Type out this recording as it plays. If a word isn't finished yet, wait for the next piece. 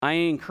I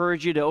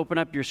encourage you to open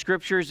up your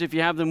scriptures, if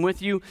you have them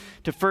with you,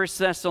 to 1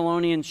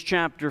 Thessalonians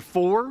chapter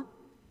 4.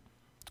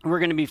 We're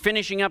going to be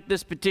finishing up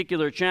this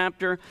particular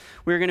chapter.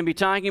 We're going to be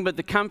talking about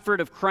the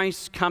comfort of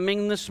Christ's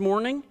coming this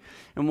morning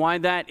and why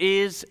that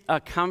is a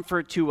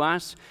comfort to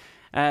us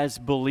as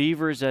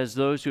believers, as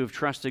those who have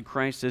trusted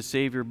Christ as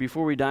Savior.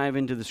 Before we dive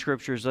into the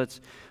scriptures,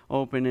 let's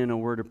open in a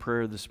word of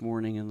prayer this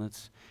morning and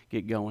let's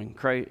get going.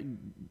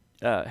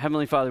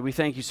 Heavenly Father, we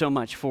thank you so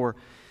much for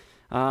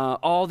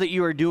all that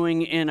you are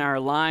doing in our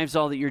lives,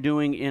 all that you're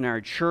doing in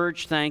our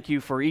church. Thank you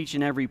for each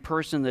and every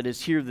person that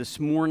is here this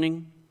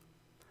morning.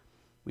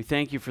 We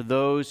thank you for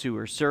those who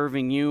are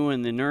serving you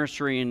in the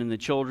nursery and in the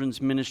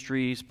children's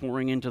ministries,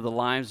 pouring into the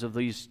lives of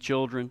these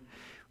children.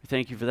 We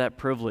thank you for that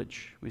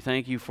privilege. We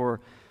thank you for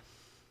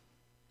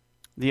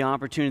the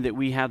opportunity that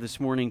we have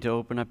this morning to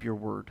open up your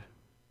word.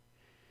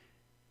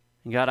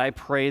 And God, I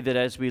pray that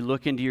as we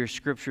look into your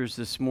scriptures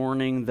this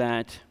morning,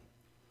 that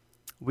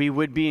we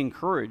would be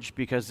encouraged,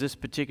 because this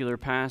particular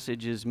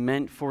passage is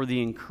meant for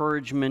the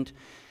encouragement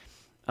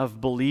of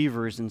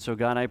believers. And so,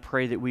 God, I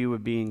pray that we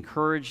would be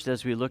encouraged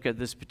as we look at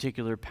this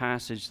particular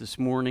passage this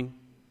morning.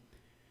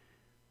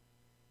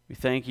 We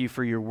thank you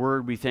for your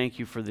word. We thank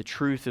you for the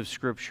truth of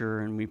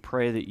Scripture, and we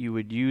pray that you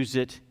would use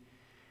it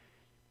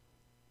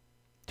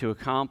to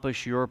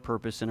accomplish your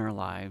purpose in our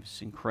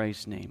lives. In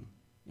Christ's name,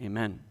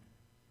 amen.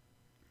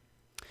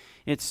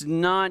 It's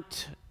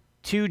not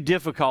too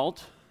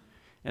difficult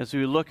as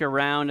we look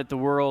around at the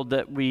world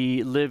that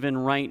we live in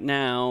right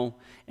now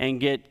and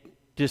get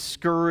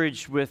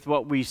discouraged with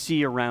what we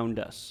see around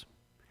us.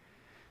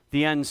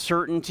 The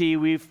uncertainty,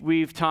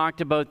 we've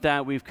talked about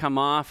that. We've come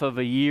off of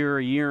a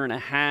year and a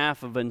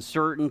half of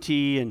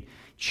uncertainty and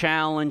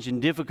challenge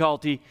and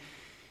difficulty.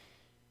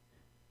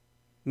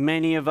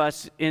 Many of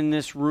us in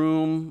this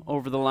room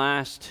over the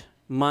last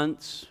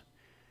months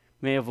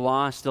may have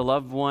lost a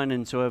loved one,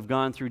 and so have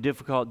gone through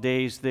difficult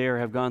days there,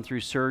 have gone through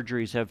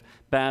surgeries, have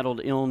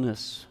battled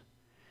illness.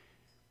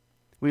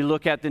 We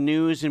look at the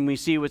news and we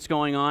see what's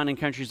going on in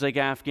countries like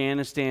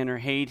Afghanistan or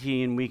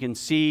Haiti, and we can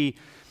see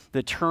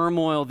the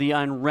turmoil, the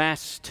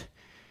unrest.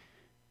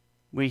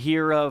 We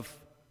hear of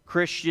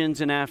Christians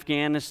in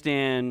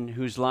Afghanistan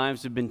whose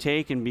lives have been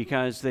taken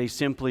because they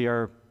simply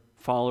are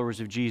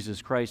followers of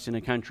Jesus Christ in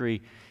a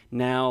country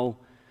now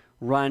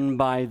run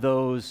by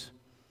those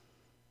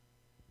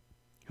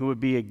who would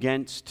be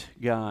against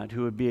God,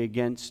 who would be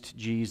against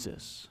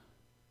Jesus.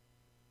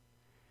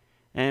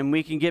 And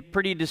we can get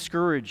pretty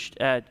discouraged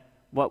at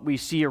what we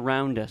see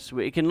around us.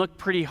 It can look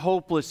pretty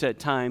hopeless at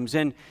times.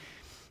 And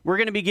we're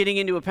going to be getting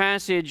into a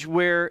passage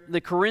where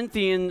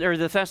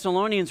the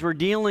Thessalonians were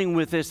dealing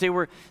with this. They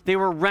were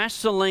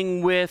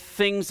wrestling with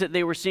things that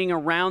they were seeing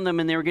around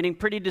them, and they were getting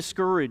pretty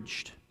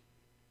discouraged.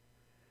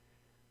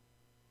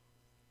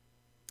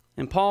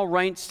 And Paul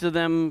writes to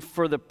them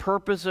for the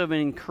purpose of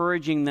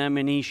encouraging them,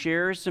 and he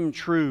shares some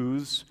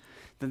truths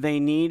that they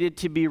needed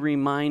to be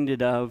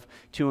reminded of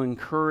to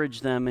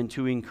encourage them and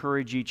to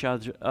encourage each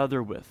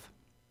other with.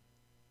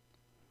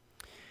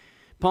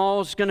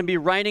 Paul's going to be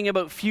writing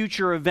about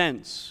future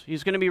events.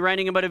 He's going to be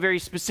writing about a very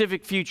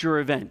specific future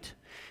event,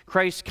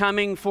 Christ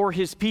coming for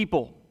his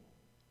people.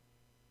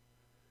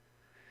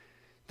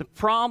 The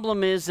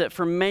problem is that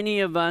for many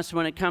of us,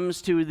 when it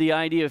comes to the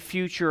idea of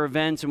future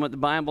events and what the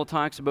Bible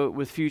talks about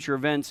with future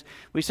events,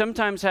 we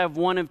sometimes have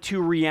one of two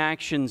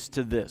reactions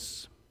to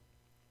this.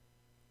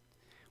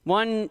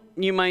 One,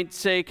 you might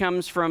say,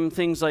 comes from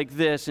things like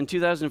this. In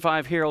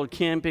 2005, Harold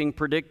Camping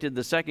predicted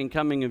the second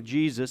coming of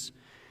Jesus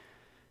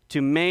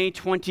to May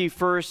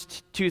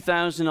 21st,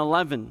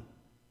 2011.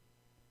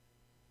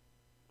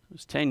 It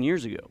was 10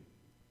 years ago.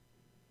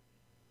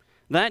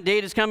 That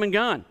date has come and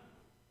gone,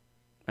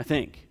 I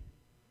think.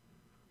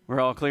 We're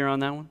all clear on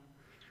that one?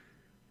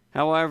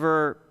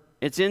 However,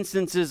 it's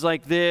instances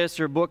like this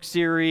or book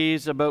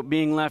series about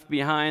being left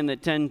behind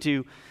that tend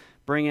to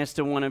bring us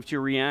to one of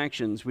two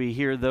reactions. We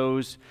hear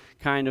those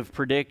kind of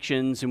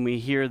predictions and we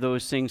hear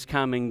those things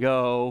come and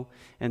go,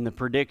 and the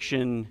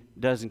prediction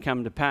doesn't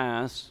come to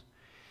pass.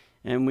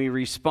 And we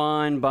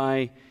respond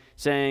by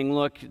saying,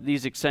 look,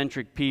 these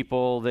eccentric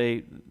people,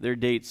 they're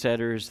date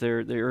setters,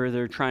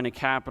 they're trying to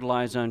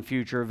capitalize on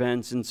future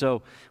events, and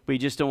so we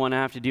just don't want to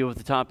have to deal with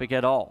the topic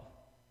at all.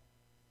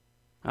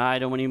 I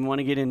don't even want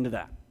to get into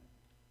that.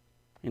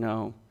 You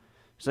know,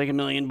 it's like a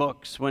million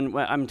books. When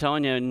I'm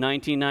telling you, in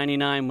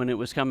 1999, when it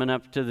was coming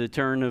up to the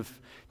turn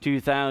of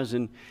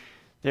 2000,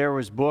 there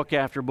was book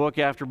after book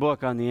after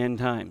book on the end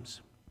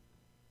times.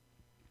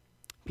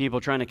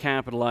 People trying to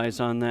capitalize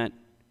on that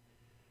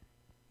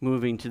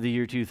moving to the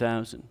year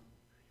 2000.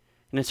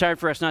 And it's hard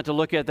for us not to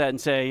look at that and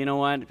say, you know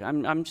what,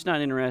 I'm just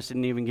not interested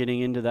in even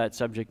getting into that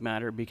subject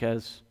matter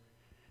because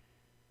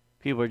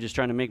people are just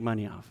trying to make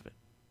money off of it.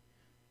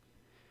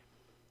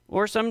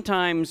 Or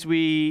sometimes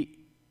we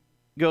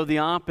go the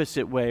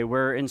opposite way,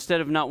 where instead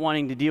of not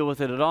wanting to deal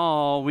with it at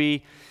all,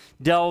 we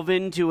delve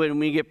into it and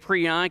we get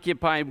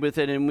preoccupied with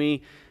it, and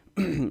we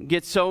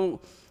get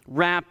so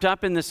wrapped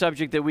up in the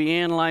subject that we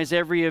analyze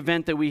every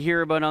event that we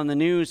hear about on the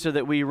news so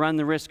that we run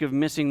the risk of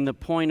missing the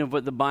point of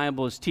what the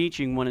Bible is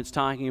teaching when it's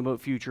talking about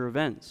future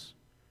events.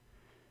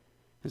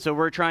 And so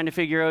we're trying to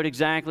figure out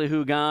exactly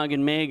who Gog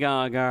and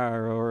Magog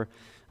are, or,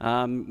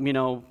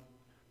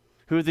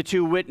 who the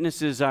two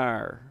witnesses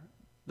are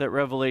that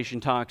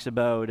Revelation talks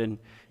about. And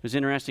it was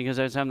interesting because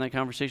I was having that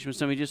conversation with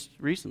somebody just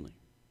recently.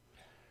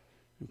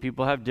 And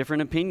people have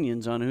different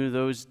opinions on who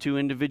those two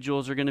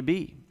individuals are going to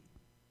be.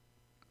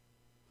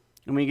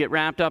 And we get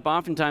wrapped up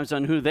oftentimes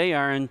on who they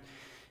are and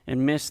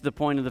miss the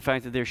point of the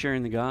fact that they're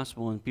sharing the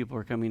gospel and people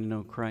are coming to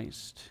know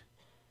Christ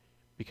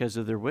because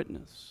of their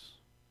witness.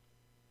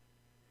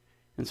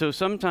 And so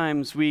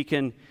sometimes we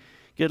can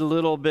get a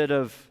little bit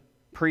of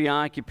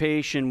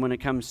preoccupation when it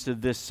comes to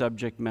this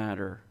subject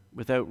matter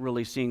without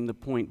really seeing the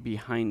point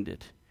behind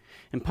it.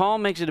 And Paul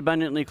makes it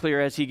abundantly clear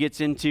as he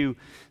gets into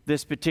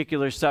this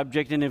particular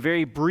subject in a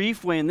very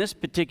brief way in this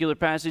particular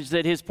passage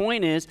that his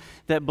point is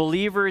that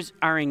believers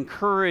are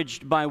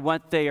encouraged by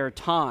what they are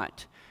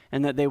taught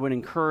and that they would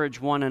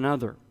encourage one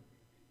another.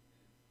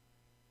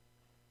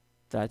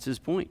 That's his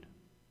point.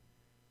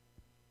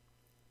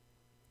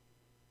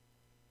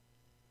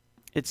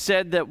 It's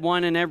said that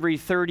 1 in every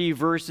 30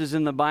 verses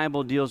in the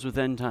Bible deals with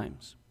end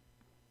times.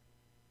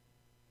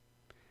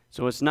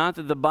 So it's not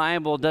that the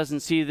Bible doesn't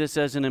see this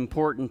as an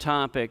important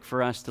topic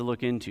for us to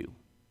look into. In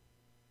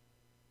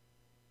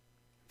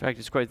fact,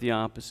 it's quite the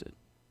opposite.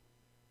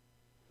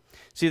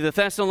 See, the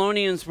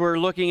Thessalonians were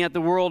looking at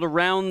the world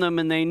around them,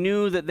 and they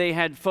knew that they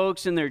had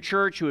folks in their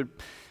church who had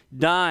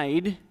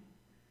died,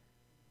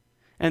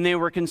 and they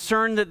were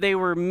concerned that they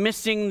were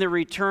missing the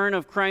return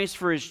of Christ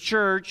for his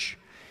church,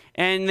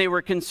 and they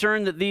were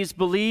concerned that these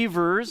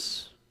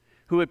believers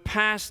who had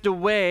passed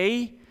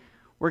away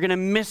were going to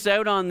miss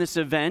out on this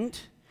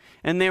event,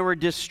 and they were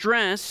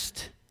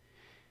distressed,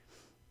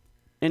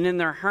 and in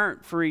their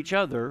heart for each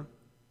other,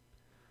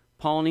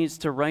 Paul needs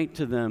to write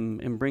to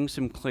them and bring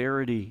some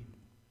clarity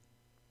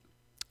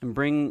and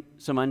bring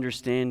some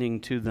understanding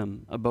to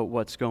them about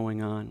what's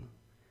going on.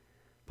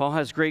 Paul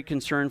has great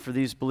concern for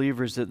these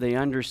believers that they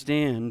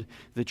understand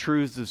the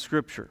truths of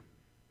Scripture.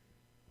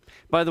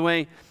 By the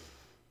way,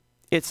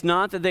 it's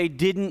not that they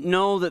didn't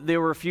know that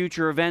there were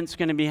future events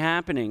going to be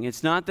happening.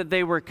 It's not that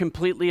they were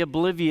completely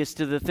oblivious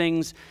to the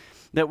things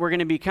that were going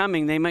to be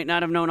coming. They might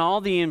not have known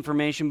all the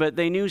information, but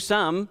they knew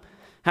some.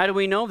 How do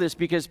we know this?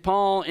 Because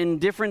Paul, in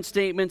different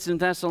statements in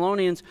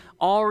Thessalonians,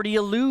 already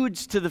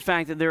alludes to the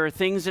fact that there are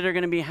things that are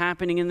going to be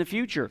happening in the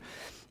future.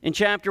 In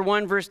chapter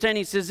 1, verse 10,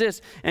 he says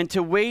this, "And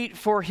to wait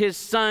for his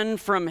Son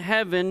from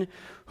heaven,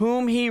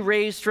 whom he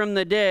raised from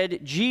the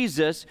dead,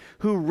 Jesus,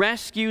 who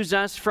rescues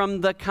us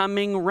from the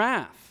coming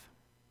wrath."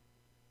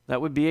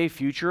 That would be a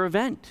future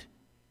event.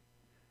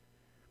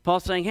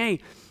 Paul's saying, hey,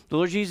 the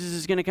Lord Jesus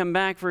is going to come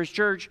back for his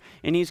church,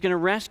 and he's going to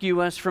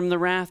rescue us from the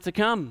wrath to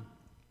come.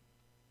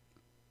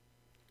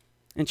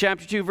 In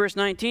chapter 2, verse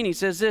 19, he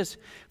says this,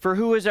 "For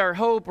who is our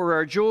hope or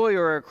our joy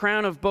or our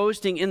crown of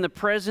boasting in the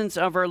presence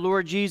of our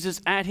Lord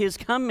Jesus at his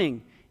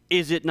coming?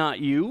 Is it not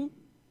you?"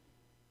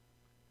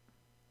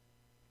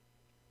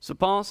 So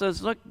Paul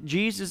says, look,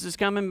 Jesus is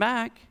coming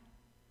back.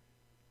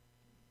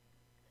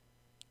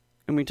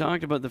 And we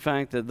talked about the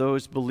fact that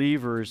those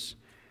believers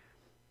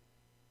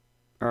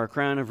are a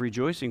crown of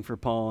rejoicing for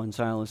Paul and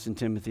Silas and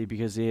Timothy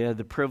because they had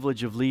the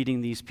privilege of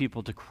leading these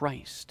people to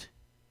Christ.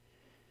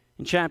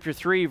 In chapter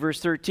 3, verse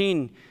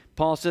 13,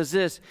 Paul says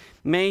this,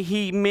 "May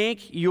he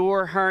make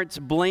your hearts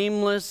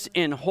blameless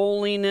in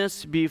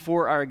holiness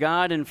before our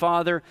God and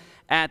Father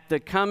at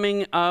the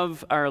coming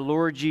of our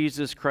Lord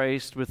Jesus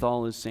Christ with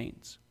all his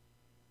saints."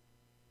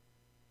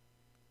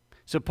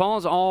 So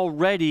Paul's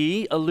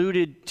already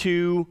alluded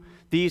to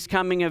these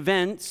coming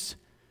events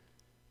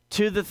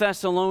to the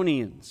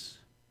Thessalonians.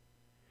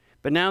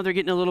 But now they're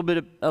getting a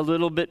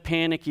little bit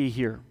panicky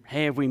here.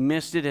 Hey, have we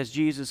missed it? Has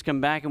Jesus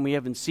come back and we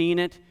haven't seen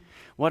it?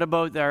 What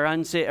about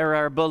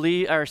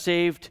our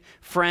saved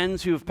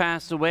friends who have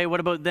passed away? What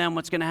about them?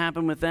 What's going to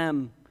happen with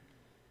them?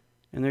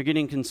 And they're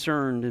getting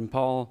concerned, and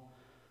Paul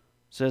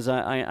says,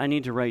 I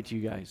need to write to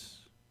you guys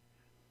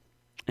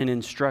and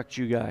instruct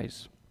you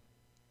guys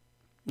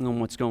on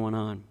what's going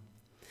on.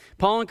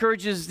 Paul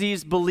encourages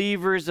these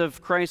believers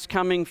of Christ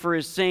coming for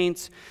his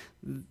saints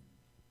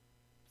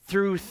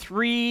through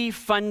three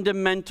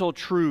fundamental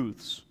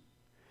truths.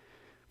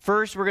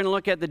 First, we're going to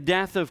look at the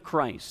death of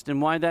Christ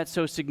and why that's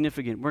so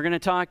significant. We're going to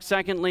talk,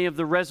 secondly, of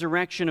the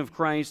resurrection of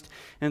Christ,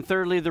 and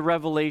thirdly, the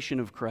revelation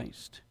of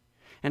Christ.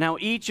 And how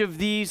each of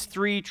these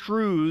three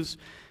truths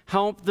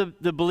help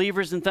the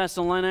believers in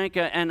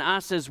Thessalonica and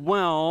us as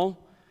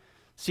well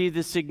see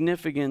the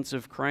significance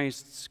of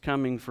Christ's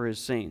coming for his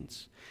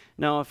saints.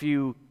 Now, if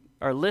you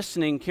are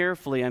listening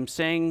carefully, I'm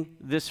saying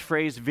this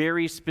phrase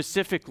very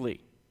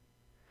specifically.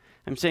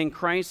 I'm saying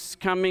Christ's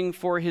coming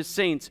for his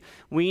saints.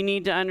 We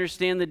need to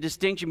understand the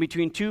distinction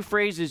between two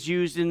phrases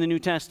used in the New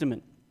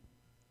Testament.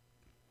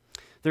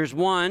 There's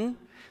one,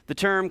 the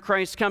term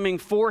Christ coming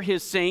for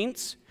his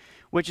saints,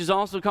 which is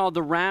also called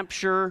the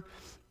rapture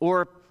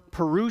or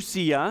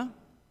parousia.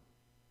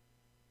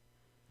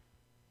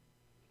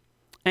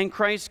 and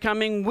Christ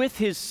coming with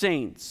his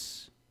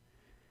saints,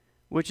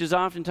 which is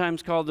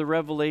oftentimes called the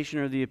revelation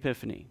or the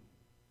epiphany.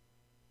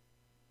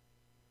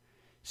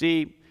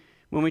 See,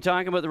 when we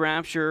talk about the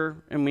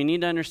rapture, and we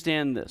need to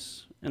understand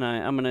this, and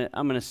I'm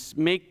gonna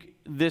make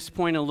this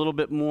point a little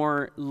bit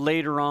more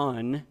later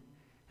on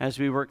as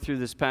we work through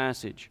this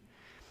passage.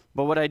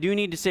 But what I do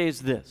need to say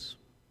is this.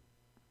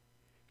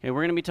 Okay,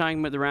 we're going to be talking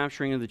about the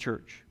rapturing of the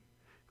church.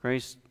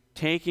 Christ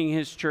taking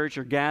his church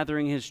or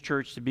gathering his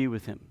church to be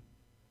with him.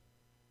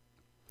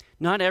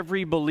 Not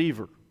every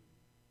believer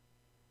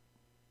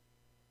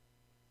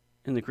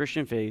in the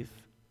Christian faith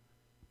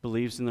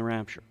believes in the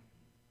rapture.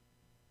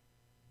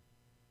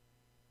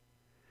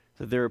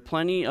 That there are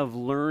plenty of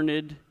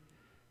learned,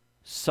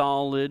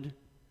 solid,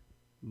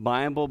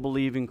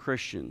 Bible-believing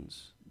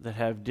Christians that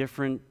have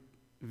different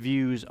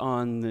views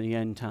on the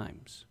end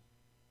times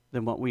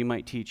than what we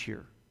might teach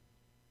here.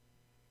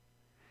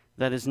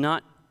 That is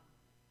not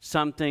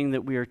something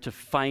that we are to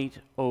fight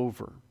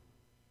over.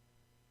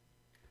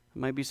 It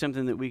might be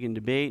something that we can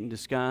debate and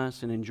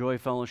discuss and enjoy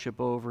fellowship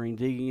over and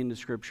digging into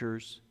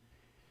scriptures.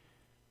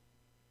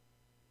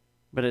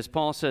 But as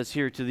Paul says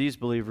here to these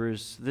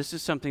believers, this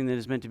is something that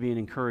is meant to be an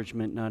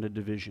encouragement, not a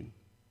division.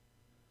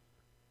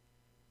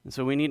 And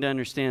so we need to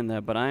understand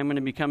that. But I'm going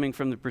to be coming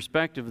from the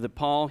perspective that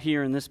Paul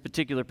here in this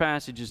particular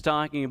passage is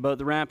talking about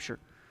the rapture.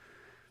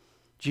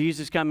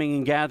 Jesus coming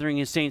and gathering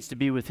his saints to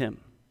be with him.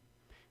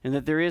 And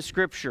that there is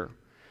scripture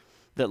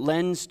that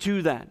lends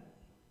to that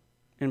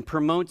and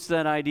promotes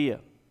that idea.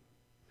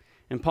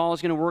 And Paul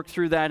is going to work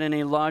through that in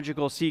a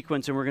logical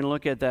sequence, and we're going to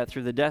look at that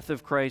through the death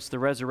of Christ, the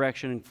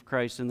resurrection of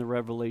Christ, and the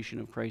revelation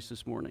of Christ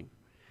this morning.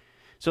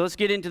 So let's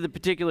get into the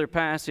particular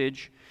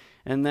passage,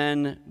 and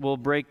then we'll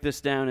break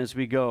this down as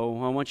we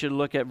go. I want you to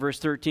look at verse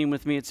 13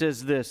 with me. It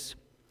says this: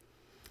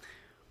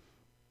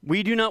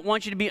 "We do not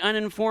want you to be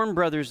uninformed,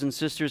 brothers and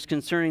sisters,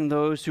 concerning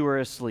those who are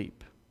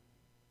asleep,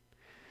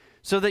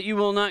 so that you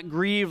will not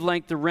grieve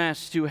like the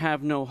rest who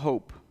have no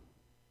hope.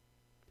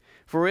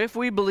 For if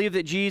we believe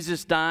that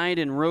Jesus died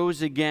and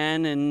rose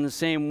again in the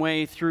same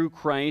way through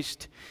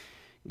Christ,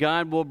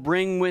 God will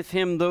bring with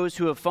him those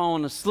who have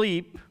fallen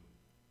asleep.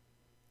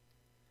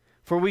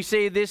 For we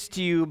say this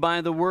to you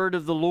by the word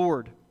of the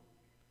Lord.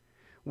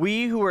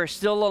 We who are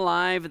still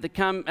alive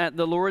at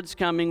the Lord's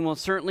coming will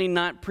certainly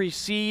not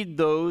precede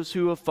those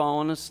who have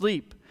fallen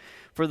asleep.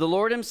 For the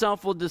Lord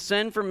himself will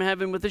descend from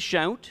heaven with a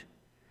shout,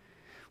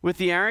 with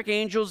the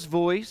archangel's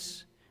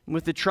voice, and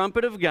with the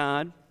trumpet of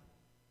God,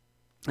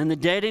 and the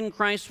dead in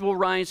Christ will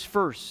rise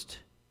first.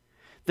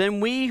 Then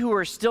we who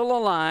are still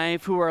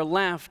alive, who are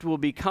left, will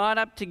be caught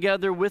up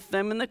together with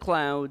them in the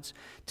clouds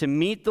to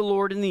meet the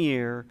Lord in the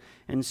air,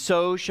 and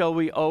so shall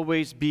we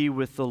always be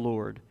with the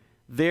Lord.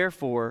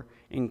 Therefore,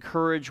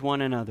 encourage one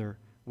another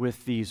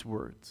with these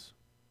words."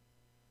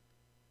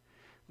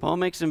 Paul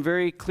makes some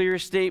very clear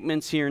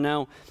statements here.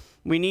 Now,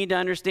 we need to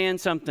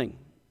understand something.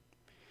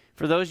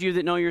 For those of you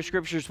that know your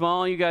scriptures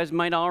well, you guys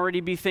might already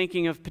be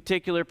thinking of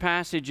particular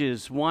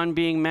passages, one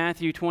being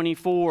Matthew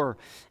 24,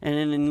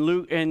 and in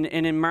Luke and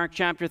in Mark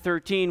chapter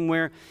 13,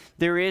 where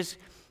there is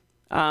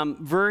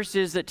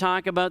verses that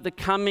talk about the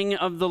coming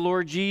of the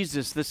Lord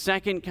Jesus, the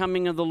second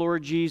coming of the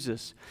Lord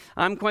Jesus.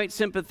 I'm quite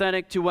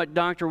sympathetic to what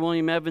Dr.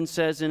 William Evans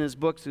says in his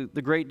book,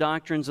 The Great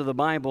Doctrines of the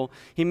Bible.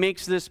 He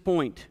makes this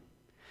point: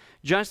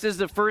 just as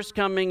the first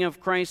coming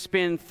of Christ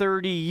spanned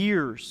 30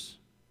 years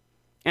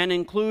and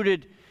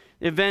included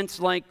events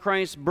like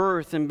Christ's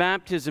birth and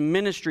baptism,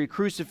 ministry,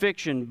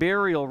 crucifixion,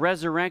 burial,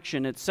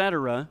 resurrection,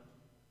 etc.,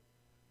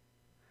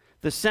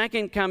 the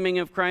second coming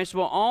of Christ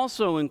will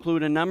also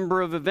include a number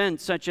of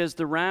events such as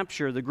the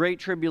rapture, the great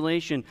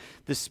tribulation,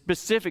 the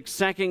specific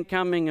second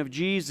coming of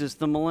Jesus,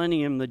 the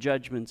millennium, the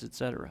judgments,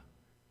 etc.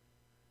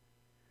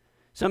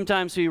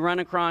 Sometimes we run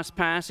across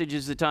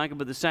passages that talk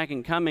about the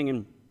second coming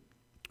and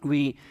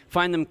we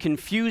find them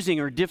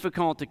confusing or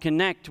difficult to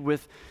connect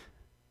with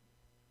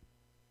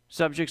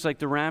subjects like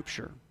the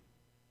rapture.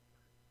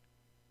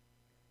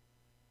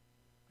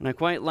 And I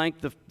quite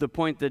like the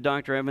point that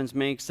Dr. Evans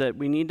makes, that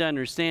we need to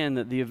understand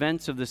that the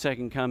events of the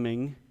second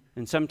coming,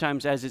 and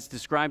sometimes as it's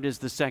described as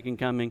the second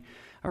coming,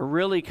 are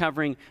really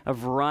covering a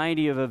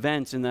variety of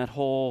events in that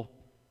whole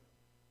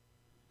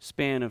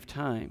span of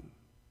time.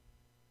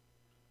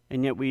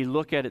 And yet we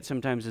look at it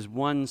sometimes as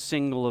one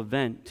single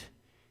event,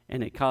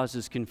 and it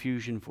causes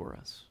confusion for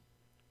us.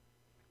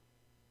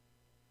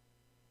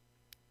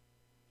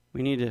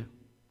 We need to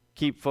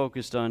keep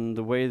focused on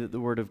the way that the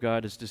Word of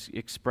God is just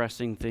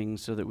expressing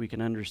things so that we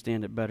can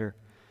understand it better.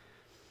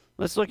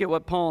 Let's look at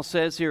what Paul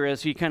says here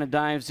as he kind of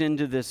dives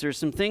into this. There's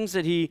some things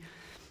that he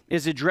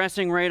is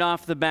addressing right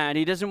off the bat.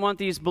 He doesn't want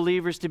these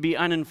believers to be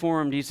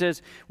uninformed. He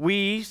says,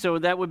 we, so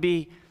that would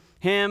be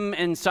him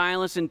and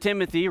Silas and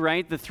Timothy,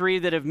 right? The three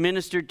that have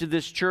ministered to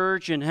this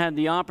church and had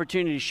the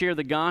opportunity to share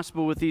the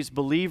gospel with these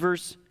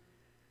believers.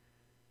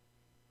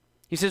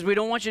 He says, we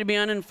don't want you to be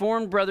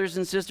uninformed, brothers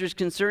and sisters,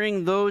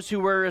 concerning those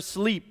who are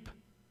asleep.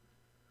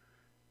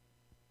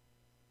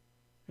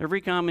 Every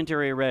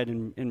commentary I read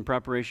in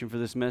preparation for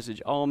this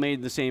message all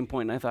made the same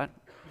point. And I thought,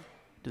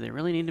 do they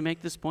really need to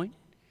make this point?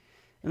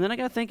 And then I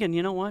got thinking,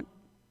 you know what?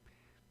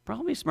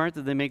 Probably smart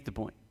that they make the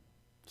point.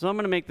 So I'm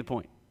going to make the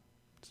point.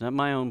 It's not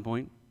my own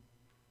point.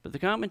 But the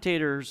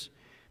commentators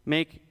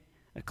make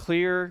a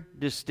clear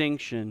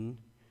distinction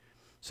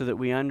so that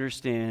we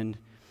understand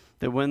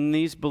that when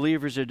these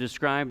believers are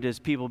described as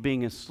people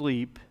being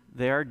asleep,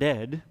 they are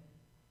dead.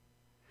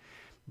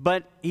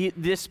 But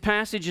this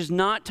passage is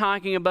not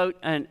talking about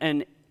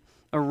an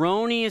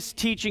erroneous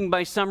teaching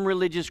by some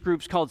religious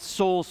groups called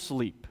soul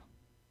sleep.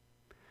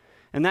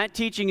 And that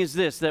teaching is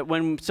this, that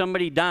when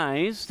somebody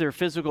dies, their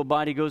physical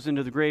body goes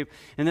into the grave,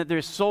 and that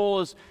their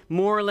soul is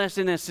more or less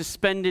in a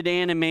suspended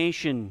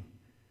animation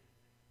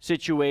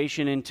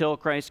situation until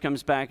Christ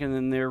comes back, and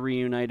then they're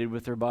reunited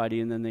with their body,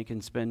 and then they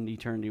can spend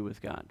eternity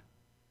with God.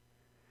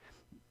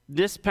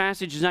 This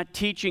passage is not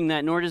teaching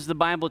that, nor does the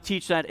Bible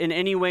teach that in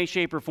any way,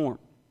 shape, or form.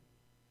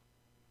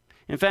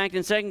 In fact,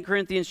 in 2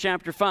 Corinthians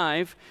chapter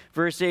 5,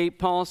 verse 8,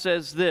 Paul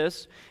says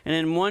this, and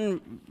in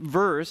one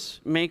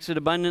verse makes it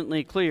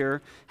abundantly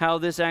clear how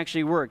this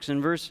actually works.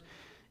 In verse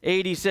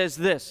 8, he says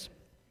this,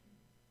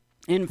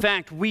 "In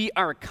fact, we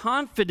are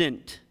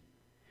confident,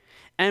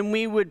 and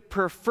we would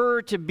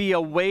prefer to be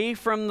away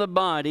from the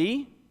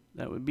body,"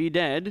 that would be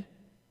dead,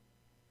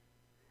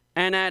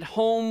 "and at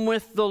home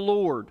with the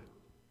Lord.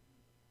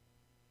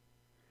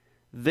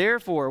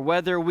 Therefore,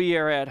 whether we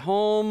are at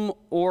home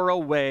or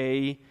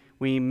away,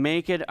 we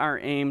make it our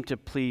aim to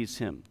please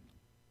Him."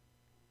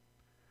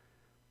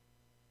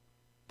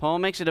 Paul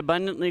makes it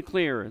abundantly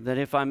clear that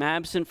if I'm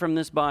absent from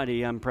this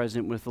body, I'm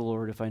present with the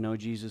Lord if I know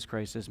Jesus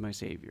Christ as my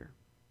Savior.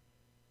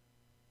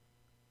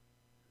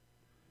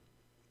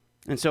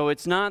 And so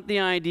it's not the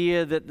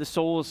idea that the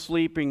soul is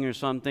sleeping or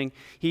something.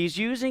 He's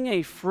using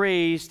a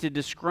phrase to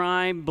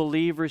describe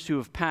believers who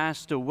have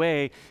passed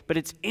away, but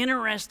it's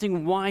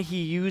interesting why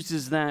he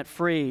uses that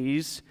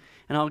phrase,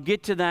 and I'll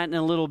get to that in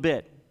a little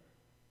bit.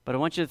 But I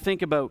want you to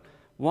think about,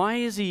 why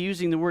is he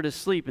using the word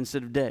asleep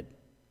instead of dead?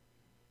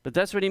 But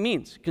that's what he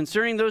means.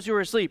 "Concerning those who are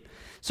asleep,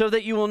 so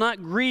that you will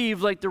not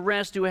grieve like the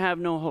rest who have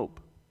no hope."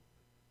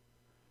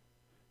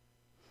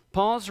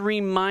 Paul's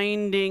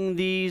reminding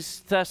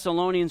these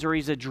Thessalonians, or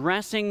he's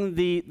addressing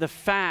the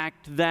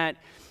fact that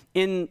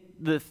in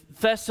the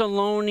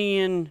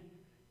Thessalonian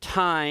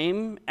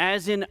time,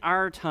 as in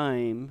our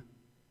time,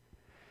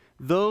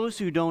 those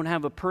who don't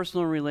have a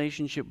personal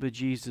relationship with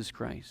Jesus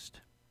Christ,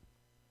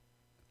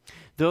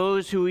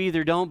 those who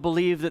either don't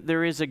believe that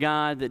there is a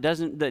God,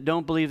 that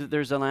don't believe that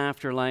there's an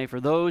afterlife, or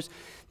those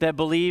that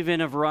believe in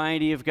a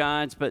variety of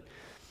gods, but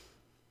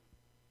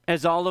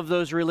as all of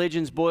those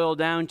religions boil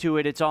down to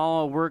it, it's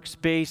all a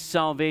works-based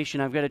salvation.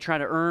 I've got to try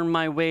to earn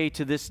my way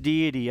to this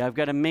deity. I've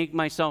got to make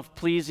myself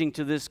pleasing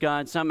to this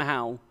God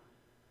somehow.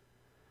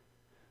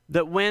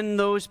 That when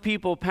those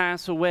people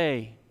pass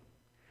away,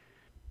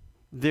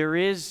 there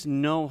is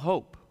no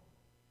hope.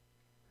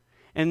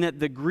 And that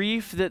the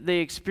grief that they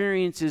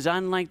experience is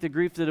unlike the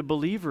grief that a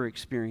believer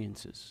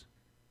experiences.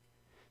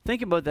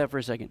 Think about that for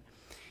a second.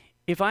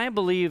 If I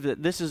believe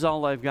that this is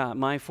all I've got,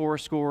 my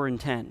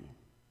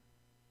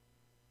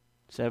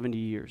 70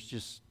 years,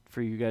 just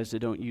for you guys that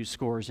don't use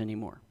scores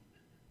anymore.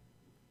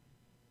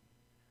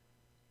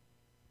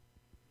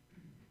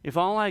 If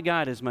all I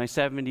got is my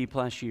 70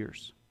 plus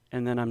years,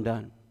 and then I'm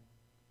done.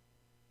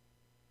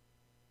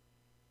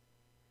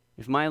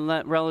 If my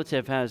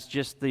relative has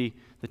just the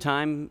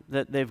time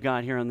that they've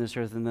got here on this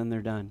earth and then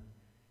they're done,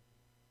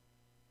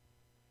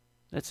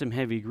 that's some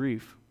heavy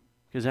grief,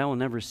 because I will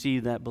never see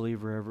that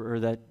believer ever, or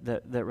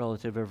that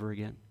relative ever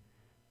again.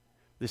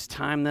 This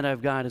time that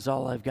I've got is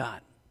all I've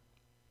got.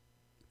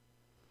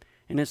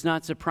 And it's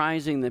not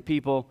surprising that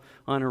people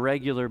on a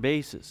regular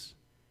basis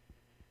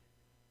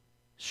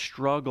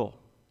struggle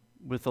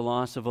with the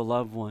loss of a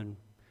loved one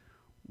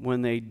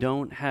when they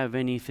don't have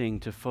anything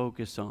to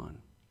focus on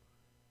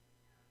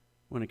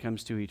when it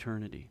comes to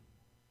eternity.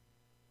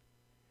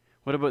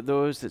 What about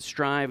those that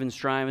strive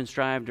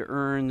to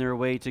earn their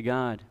way to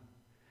God?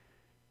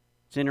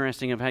 It's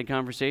interesting, I've had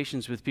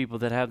conversations with people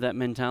that have that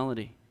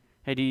mentality.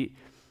 Hey, do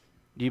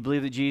you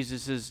believe that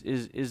Jesus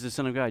is the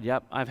Son of God?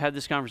 Yep, I've had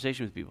this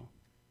conversation with people.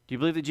 Do you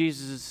believe that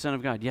Jesus is the Son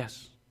of God?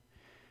 Yes.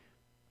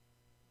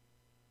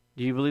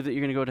 Do you believe that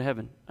you're going to go to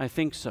heaven? I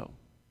think so.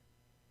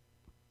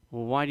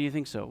 Well, why do you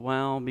think so?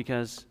 Well,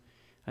 because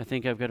I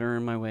think I've got to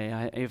earn my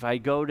way. If I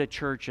go to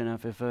church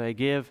enough, if I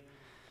give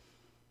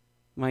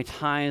my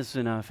tithes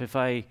enough, if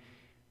I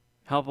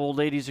help old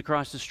ladies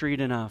across the street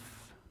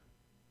enough,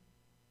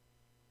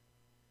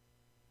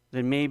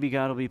 then maybe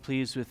God will be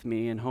pleased with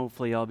me, and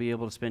hopefully I'll be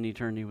able to spend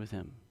eternity with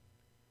Him.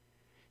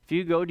 If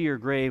you go to your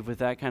grave with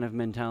that kind of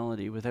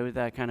mentality, without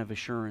that kind of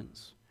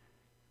assurance,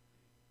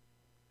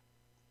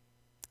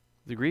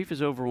 the grief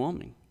is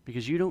overwhelming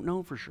because you don't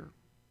know for sure.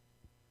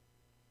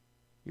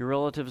 Your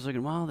relative is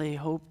looking, well, they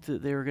hoped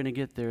that they were going to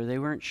get there. They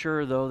weren't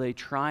sure, though. They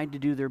tried to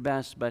do their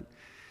best, but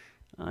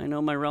I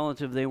know my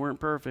relative, they weren't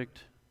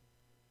perfect.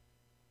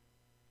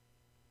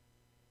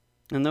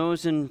 And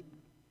those in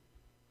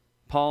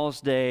Paul's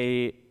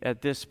day,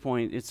 at this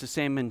point, it's the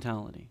same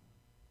mentality.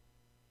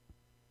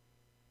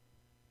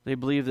 They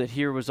believed that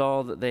here was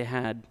all that they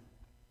had.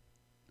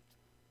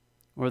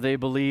 Or they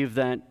believed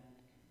that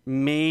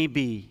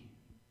maybe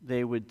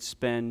they would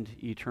spend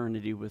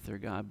eternity with their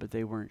God, but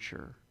they weren't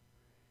sure.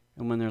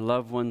 And when their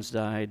loved ones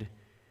died,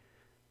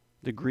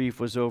 the grief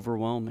was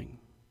overwhelming.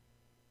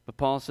 But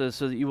Paul says,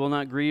 so that you will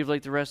not grieve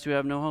like the rest who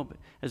have no hope.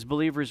 As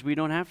believers, we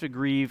don't have to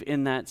grieve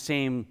in that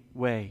same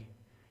way.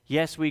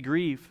 Yes, we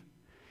grieve.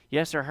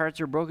 Yes, our hearts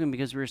are broken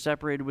because we are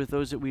separated with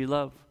those that we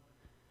love.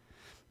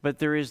 But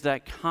there is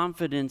that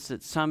confidence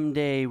that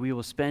someday we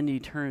will spend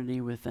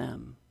eternity with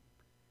them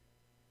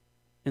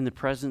in the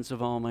presence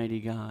of Almighty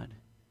God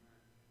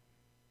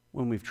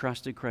when we've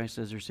trusted Christ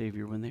as their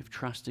Savior, when they've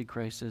trusted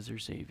Christ as their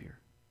Savior.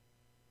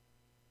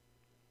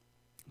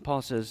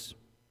 Paul says,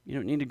 you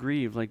don't need to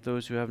grieve like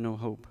those who have no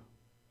hope.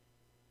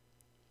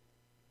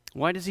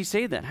 Why does he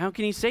say that? How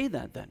can he say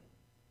that then?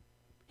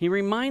 He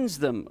reminds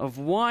them of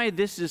why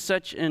this is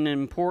such an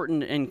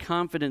important and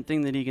confident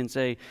thing that he can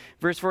say.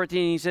 Verse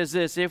 14, he says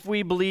this, if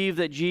we believe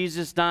that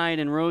Jesus died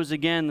and rose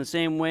again the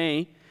same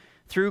way,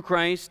 through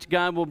Christ,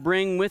 God will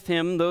bring with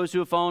him those who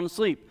have fallen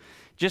asleep.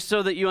 Just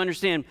so that you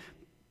understand,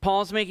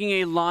 Paul's making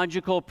a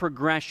logical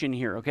progression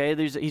here, okay?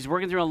 He's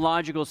working through a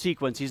logical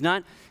sequence. He's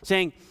not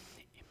saying,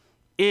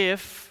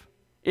 if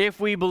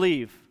we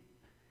believe.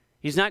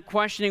 He's not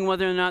questioning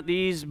whether or not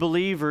these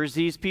believers,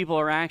 these people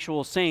are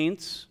actual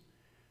saints.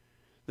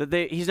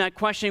 He's not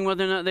questioning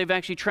whether or not they've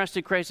actually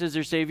trusted Christ as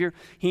their Savior.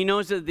 He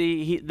knows that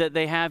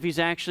they have. He's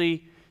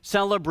actually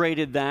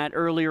celebrated that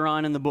earlier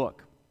on in the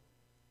book.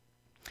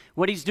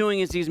 What he's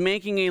doing is he's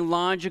making a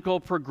logical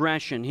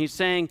progression. He's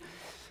saying,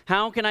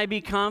 how can I be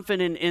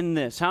confident in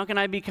this? How can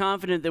I be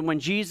confident that when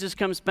Jesus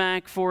comes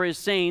back for his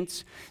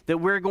saints, that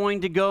we're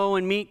going to go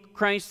and meet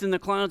Christ in the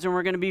clouds and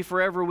we're going to be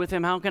forever with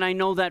him? How can I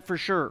know that for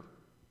sure?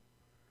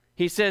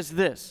 He says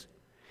this,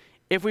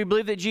 if we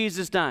believe that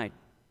Jesus died,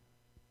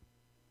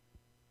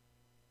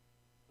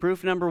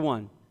 proof number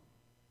one,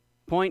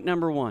 point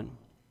number one,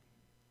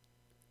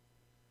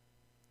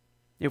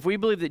 if we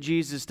believe that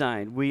Jesus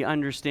died, we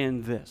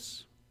understand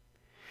this,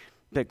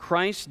 that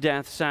Christ's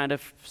death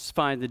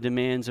satisfied the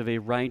demands of a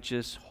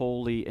righteous,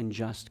 holy, and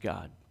just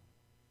God.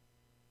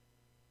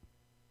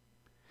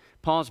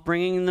 Paul's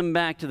bringing them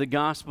back to the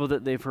gospel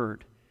that they've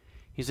heard.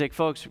 He's like,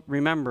 folks,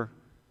 remember,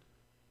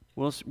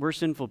 we're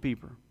sinful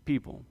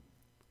people.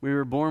 We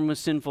were born with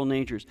sinful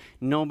natures.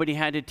 Nobody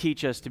had to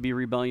teach us to be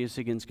rebellious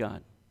against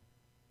God.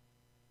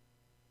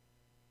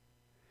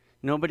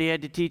 Nobody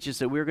had to teach us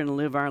that we were going to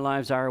live our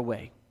lives our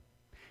way.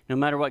 No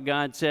matter what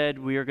God said,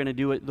 we are going to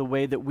do it the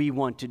way that we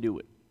want to do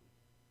it.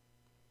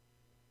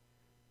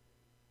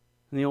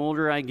 And the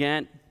older I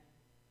get,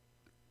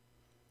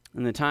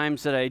 and the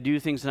times that I do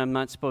things that I'm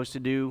not supposed to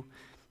do,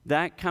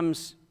 that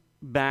comes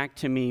back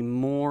to me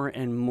more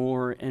and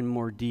more and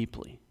more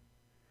deeply.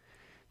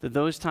 That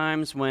those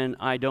times when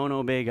I don't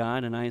obey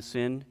God and I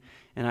sin,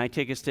 and I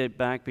take a step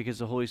back because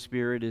the Holy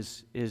Spirit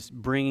is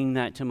bringing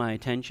that to my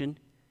attention,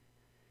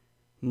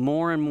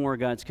 more and more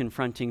God's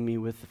confronting me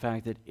with the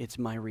fact that it's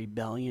my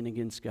rebellion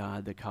against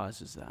God that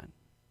causes that.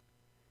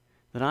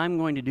 That I'm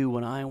going to do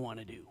what I want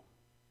to do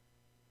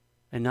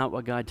and not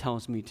what God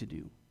tells me to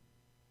do.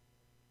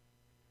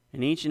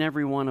 And each and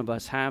every one of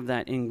us have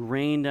that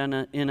ingrained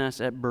in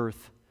us at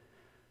birth.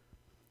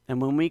 And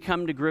when we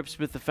come to grips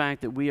with the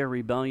fact that we are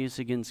rebellious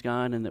against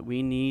God and that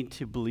we need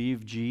to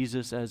believe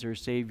Jesus as our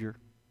Savior,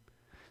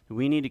 that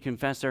we need to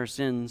confess our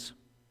sins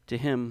to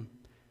Him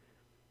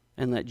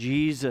and let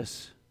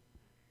Jesus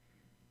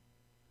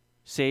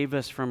save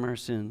us from our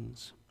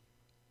sins,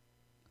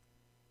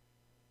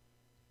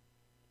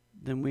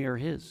 then we are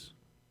His.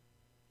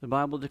 The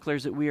Bible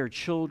declares that we are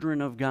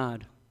children of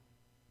God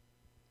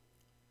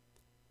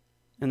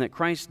and that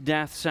Christ's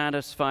death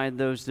satisfied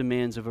those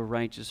demands of a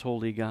righteous,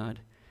 holy God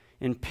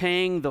in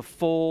paying the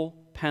full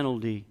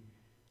penalty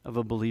of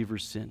a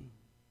believer's sin.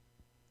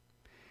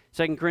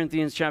 2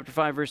 Corinthians chapter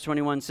 5, verse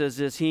 21 says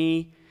this,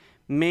 He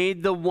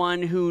made the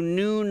one who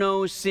knew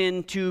no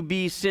sin to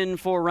be sin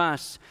for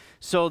us,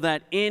 so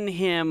that in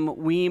Him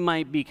we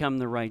might become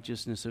the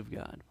righteousness of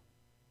God.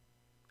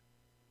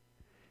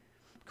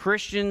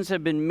 Christians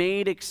have been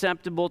made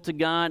acceptable to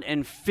God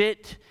and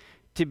fit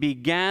to be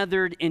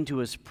gathered into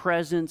His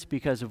presence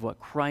because of what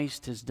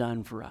Christ has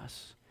done for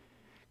us.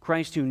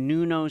 Christ, who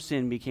knew no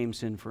sin, became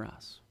sin for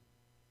us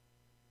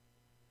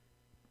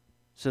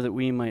so that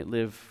we might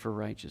live for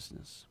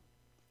righteousness.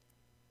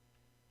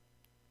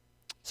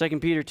 2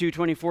 Peter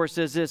 2:24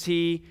 says this,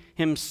 He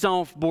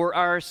Himself bore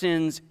our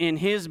sins in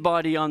His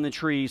body on the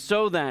tree,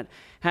 so that,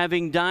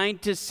 having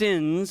died to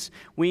sins,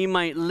 we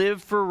might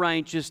live for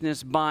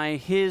righteousness. By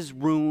His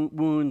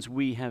wounds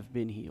we have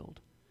been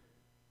healed.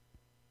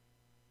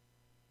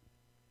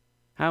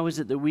 How is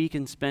it that we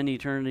can spend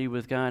eternity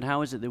with God?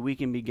 How is it that we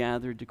can be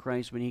gathered to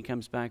Christ when He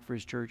comes back for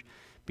His church?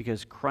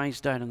 Because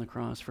Christ died on the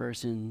cross for our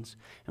sins,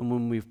 and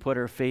when we've put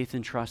our faith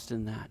and trust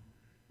in that,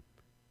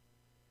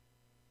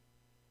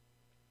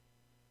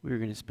 we're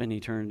going to spend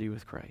eternity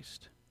with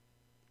Christ.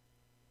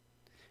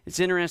 It's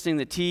interesting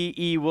that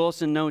T.E.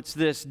 Wilson notes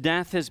this: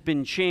 death has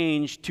been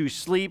changed to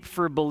sleep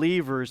for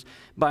believers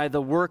by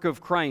the work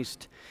of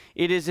Christ.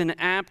 It is an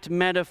apt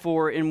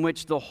metaphor in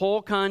which the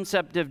whole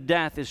concept of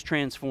death is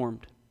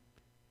transformed.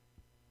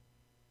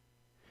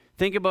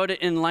 Think about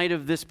it in light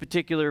of this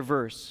particular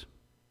verse.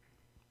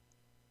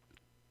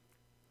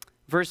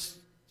 1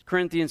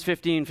 Corinthians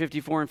 15,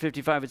 54, and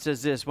 55, it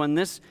says this: when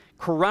this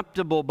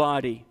corruptible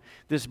body,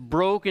 this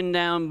broken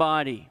down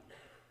body,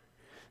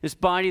 this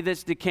body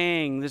that's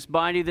decaying, this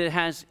body that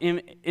has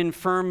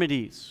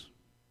infirmities,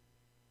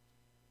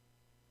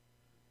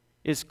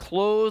 is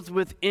clothed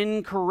with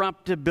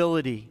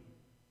incorruptibility,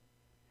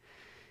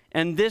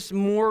 and this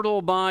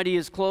mortal body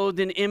is clothed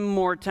in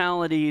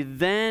immortality,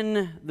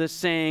 then the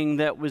saying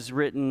that was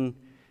written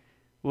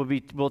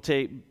will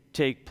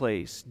take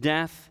place.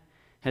 Death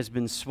has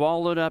been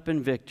swallowed up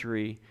in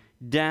victory.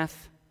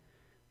 Death,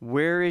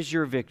 where is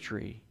your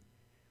victory?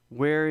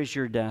 Where is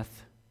your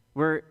death?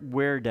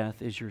 Where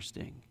death is your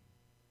sting?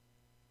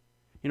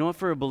 You know what,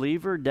 for a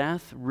believer,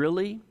 death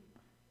really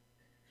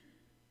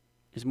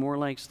is more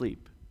like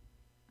sleep.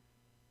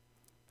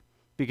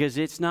 Because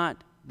it's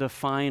not the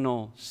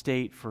final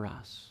state for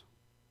us.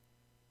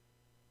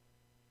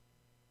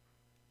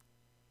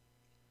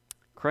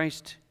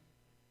 Christ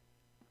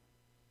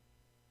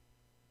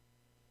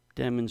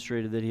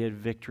demonstrated that he had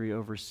victory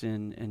over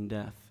sin and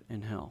death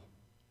and hell.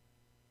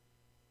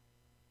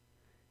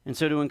 And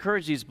so to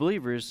encourage these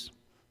believers,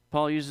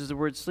 Paul uses the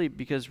word sleep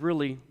because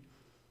really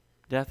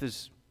death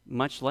is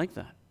much like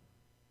that.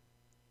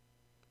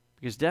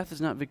 Because death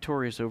is not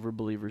victorious over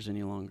believers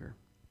any longer.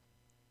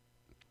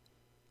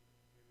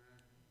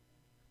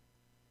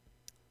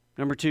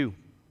 Number 2,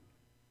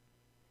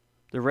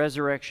 the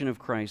resurrection of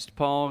Christ.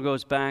 Paul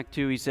goes back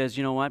to, he says,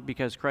 you know what?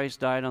 Because Christ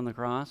died on the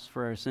cross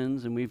for our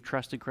sins and we've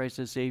trusted Christ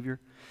as Savior,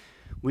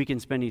 we can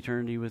spend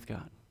eternity with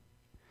God.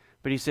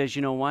 But he says,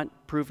 you know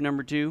what? Proof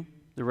number 2,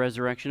 the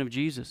resurrection of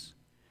Jesus.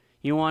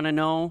 You want to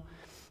know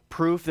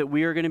proof that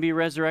we are going to be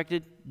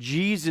resurrected?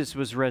 Jesus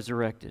was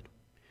resurrected.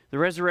 The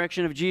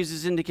resurrection of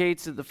Jesus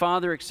indicates that the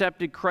Father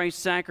accepted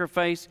Christ's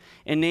sacrifice,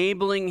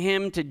 enabling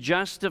him to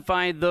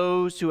justify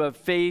those who have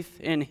faith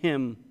in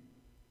him.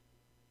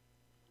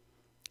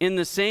 In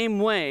the same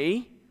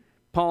way,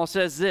 Paul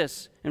says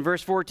this in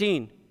verse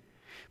 14,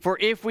 for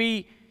if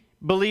we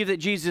believe that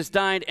Jesus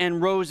died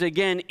and rose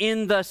again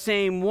in the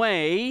same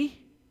way,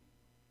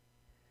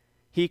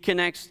 he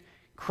connects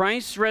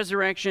Christ's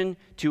resurrection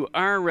to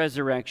our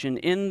resurrection.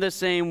 In the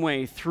same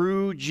way,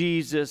 through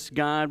Jesus,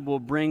 God will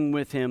bring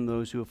with him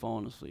those who have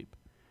fallen asleep.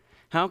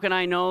 How can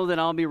I know that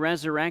I'll be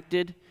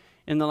resurrected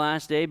in the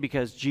last day?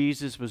 Because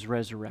Jesus was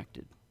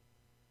resurrected.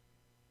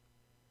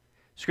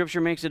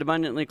 Scripture makes it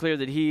abundantly clear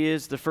that he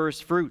is the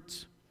first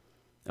fruits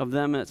of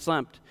them that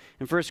slept.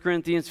 In 1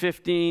 Corinthians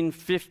 15,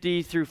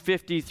 50 through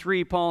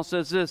 53, Paul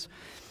says this: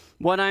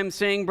 what I'm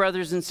saying,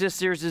 brothers and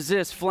sisters, is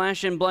this: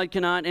 flesh and blood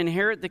cannot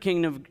inherit the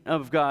kingdom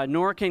of God,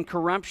 nor can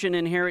corruption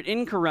inherit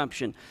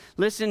incorruption.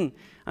 Listen,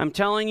 I'm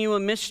telling you a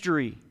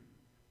mystery.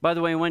 By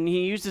the way, when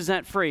he uses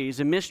that phrase,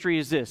 a mystery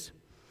is this: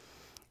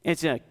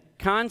 it's a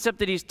concept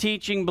that he's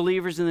teaching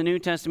believers in the New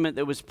Testament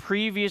that was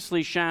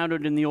previously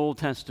shadowed in the Old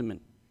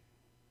Testament.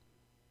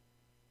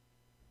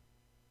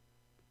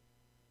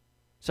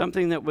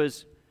 Something that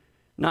was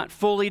not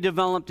fully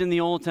developed in the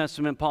Old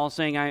Testament. Paul's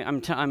saying,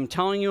 I'm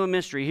telling you a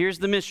mystery. Here's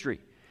the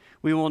mystery.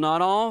 We will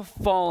not all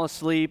fall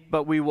asleep,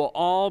 but we will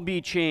all be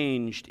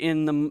changed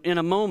in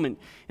a moment,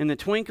 in the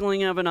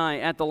twinkling of an eye,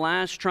 at the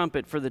last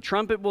trumpet. For the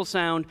trumpet will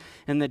sound,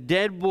 and the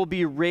dead will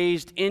be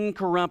raised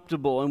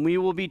incorruptible, and we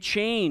will be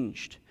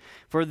changed.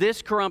 For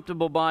this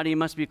corruptible body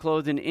must be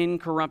clothed in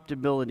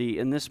incorruptibility,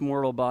 and this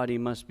mortal body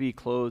must be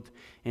clothed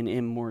in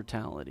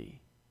immortality.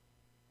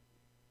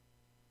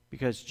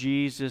 Because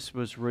Jesus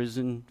was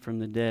risen from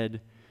the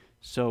dead,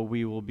 so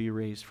we will be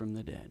raised from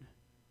the dead.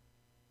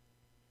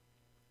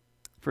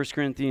 1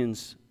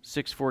 Corinthians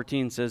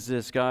 6:14 says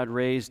this: God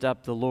raised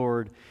up the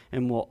Lord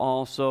and will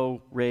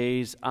also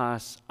raise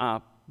us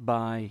up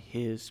by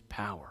his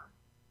power.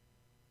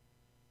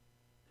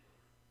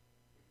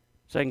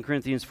 2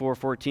 Corinthians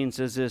 4:14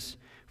 says this: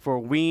 for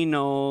we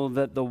know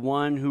that the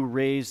one who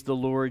raised the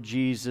Lord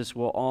Jesus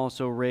will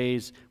also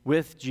raise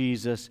with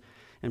Jesus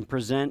and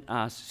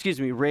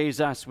raise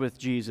us with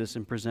Jesus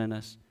and present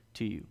us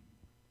to you.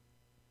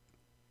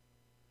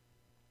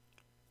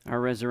 Our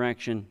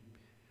resurrection,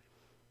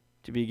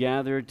 to be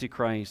gathered to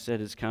Christ at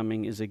his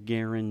coming, is a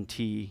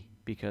guarantee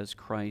because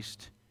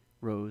Christ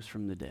rose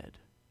from the dead.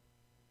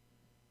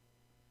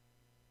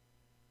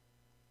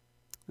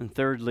 And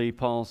thirdly,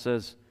 Paul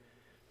says,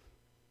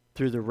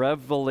 through the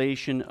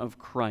revelation of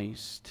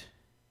Christ,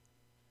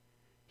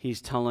 he's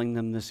telling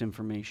them this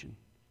information.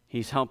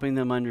 He's helping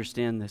them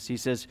understand this. He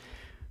says,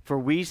 for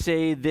we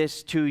say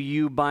this to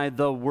you by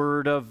the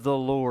word of the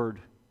Lord.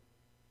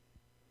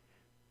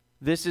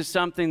 This is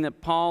something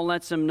that Paul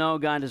lets him know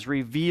God has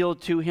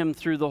revealed to him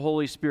through the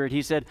Holy Spirit.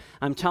 He said,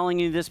 I'm telling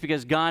you this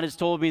because God has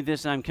told me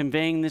this, and I'm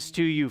conveying this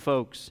to you,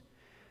 folks.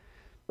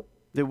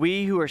 That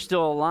we who are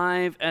still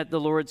alive at the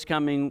Lord's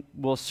coming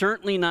will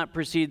certainly not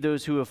precede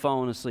those who have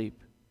fallen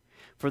asleep.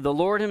 For the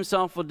Lord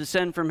himself will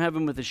descend from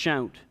heaven with a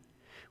shout,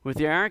 with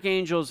the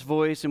archangel's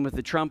voice and with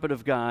the trumpet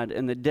of God,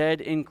 and the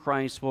dead in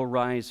Christ will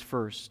rise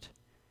first.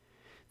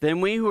 Then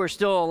we who are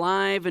still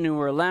alive and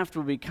who are left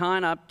will be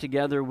caught up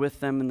together with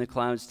them in the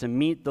clouds to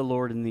meet the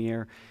Lord in the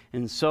air,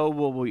 and so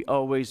will we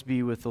always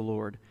be with the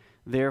Lord.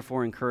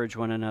 Therefore encourage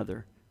one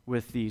another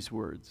with these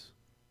words.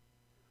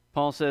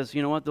 Paul says,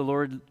 you know what? The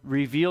Lord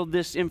revealed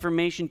this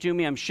information to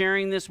me. I'm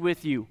sharing this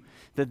with you,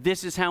 that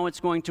this is how it's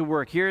going to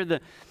work. Here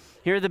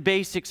are the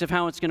basics of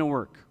how it's going to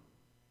work.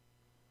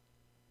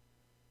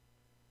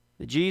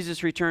 The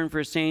Jesus return for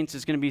his saints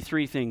is going to be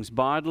three things: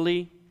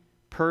 bodily,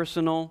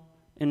 personal,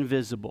 and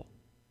visible.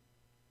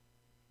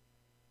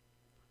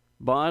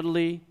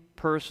 Bodily,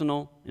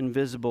 personal, and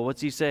visible.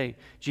 What's he say?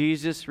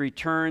 Jesus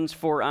returns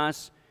for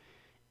us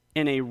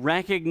in a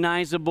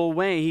recognizable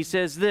way. He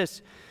says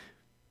this,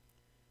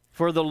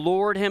 for the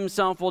Lord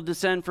himself will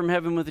descend from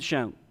heaven with a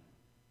shout.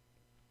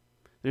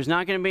 There's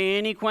not going to be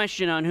any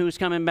question on who's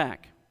coming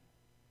back.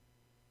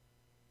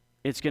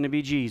 It's going to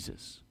be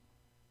Jesus.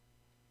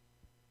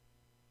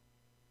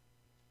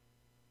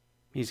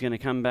 He's going to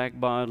come back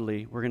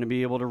bodily. We're going to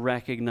be able to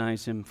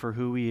recognize him for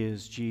who he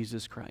is,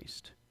 Jesus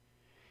Christ.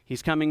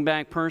 He's coming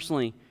back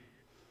personally.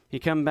 He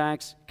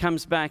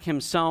comes back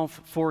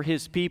himself for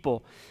his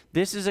people.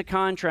 This is a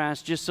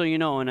contrast, just so you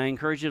know, and I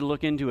encourage you to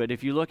look into it.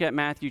 If you look at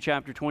Matthew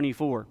chapter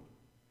 24,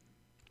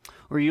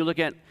 or you look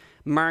at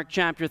Mark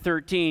chapter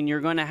 13, you're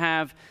going to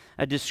have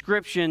a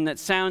description that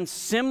sounds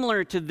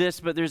similar to this,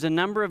 but there's a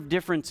number of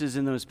differences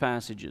in those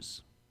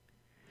passages.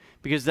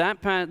 Because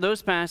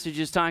those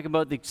passages talk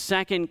about the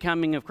second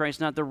coming of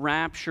Christ, not the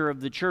rapture of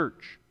the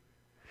church.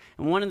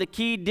 And one of the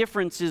key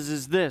differences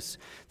is this,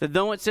 that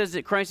though it says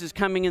that Christ is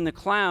coming in the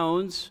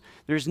clouds,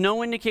 there's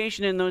no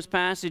indication in those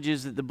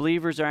passages that the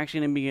believers are actually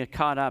going to be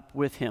caught up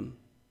with him.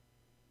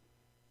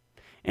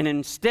 And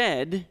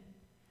instead,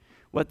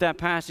 what that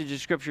passage of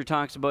Scripture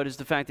talks about is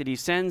the fact that he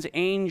sends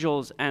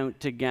angels out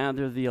to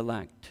gather the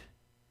elect,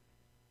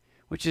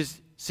 which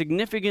is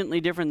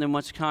significantly different than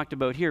what's talked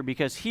about here,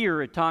 because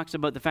here it talks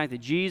about the fact that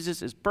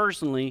Jesus is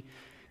personally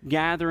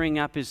gathering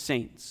up his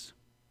saints.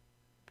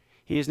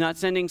 He is not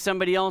sending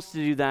somebody else to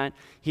do that.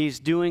 He's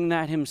doing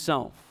that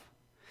himself.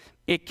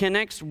 It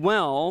connects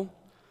well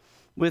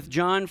with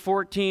John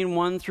 14,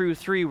 1 through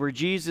 3, where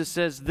Jesus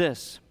says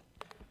this.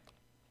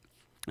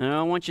 And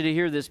I want you to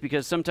hear this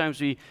because sometimes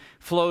we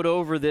float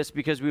over this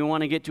because we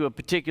want to get to a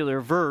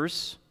particular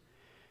verse.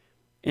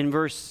 In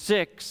verse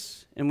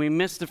 6, and we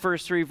miss the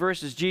first three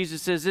verses,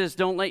 Jesus says this,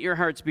 don't let your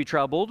hearts be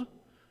troubled.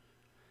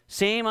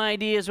 Same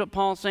idea as what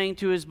Paul's saying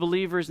to his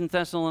believers in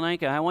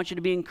Thessalonica. I want you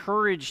to be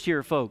encouraged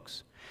here,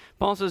 folks.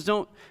 Paul says,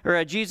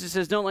 Jesus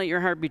says, don't let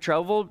your heart be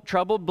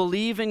troubled.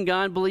 Believe in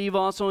God, believe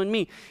also in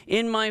me.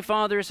 In my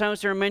Father's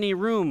house are many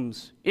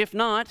rooms. If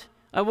not,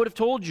 I would have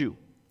told you.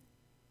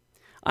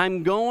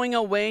 I'm going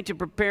away to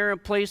prepare a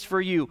place for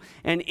you.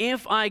 And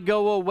if I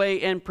go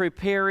away and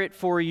prepare it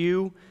for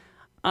you,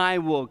 I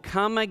will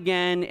come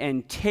again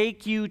and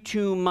take you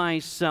to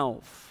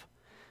myself,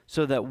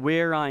 so that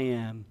where I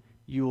am,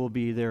 you will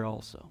be there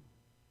also.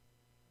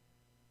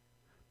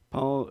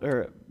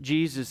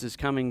 Jesus is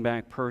coming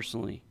back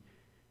personally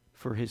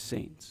for his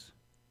saints.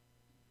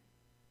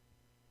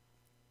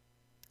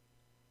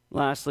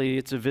 Lastly,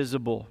 it's a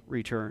visible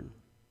return.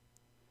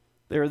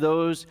 There are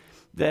those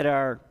that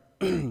are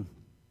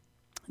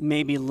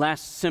maybe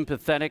less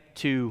sympathetic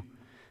to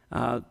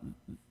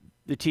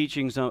the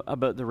teachings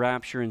about the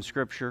rapture in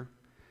Scripture,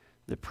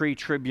 the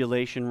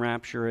pre-tribulation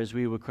rapture, as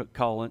we would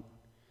call it,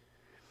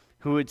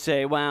 who would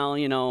say, well,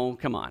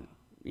 come on.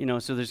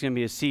 So there's going to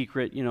be a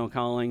secret,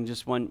 calling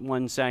just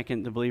one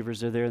second the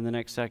believers are there, and the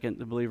next second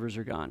the believers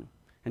are gone.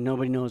 And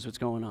nobody knows what's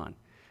going on.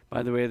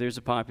 By the way, there's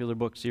a popular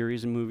book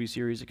series and movie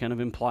series that kind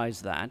of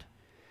implies that.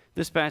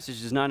 This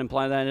passage does not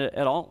imply that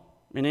at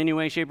all, in any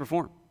way, shape, or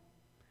form.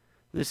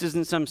 This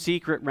isn't some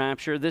secret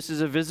rapture. This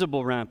is a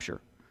visible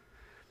rapture.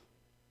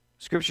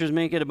 Scriptures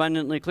make it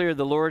abundantly clear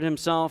the Lord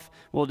himself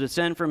will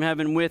descend from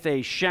heaven with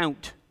a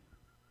shout.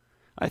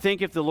 I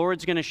think if the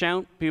Lord's going to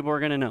shout, people are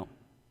going to know.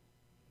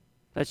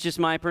 That's just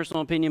my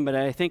personal opinion, but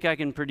I think I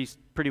can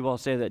pretty well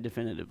say that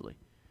definitively.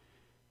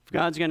 If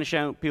God's going to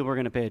shout, people are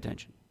going to pay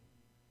attention.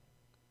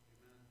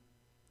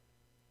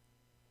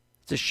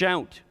 It's a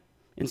shout.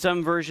 In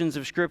some versions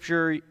of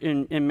Scripture,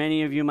 and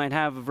many of you might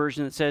have a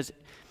version that says,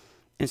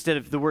 instead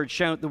of the word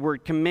shout, the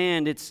word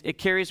command, it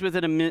carries with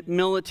it a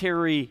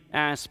military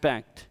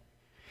aspect.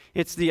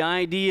 It's the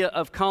idea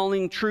of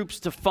calling troops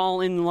to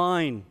fall in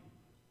line.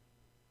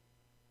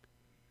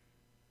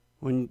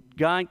 When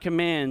God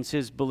commands,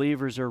 his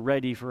believers are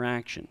ready for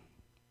action.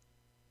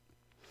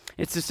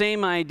 It's the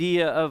same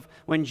idea of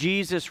when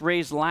Jesus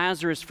raised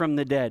Lazarus from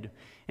the dead.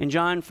 In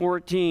John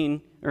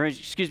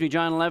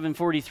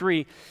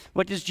 11:43,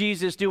 what does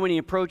Jesus do when he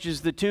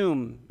approaches the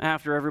tomb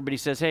after everybody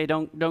says, hey,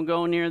 don't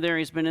go near there.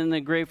 He's been in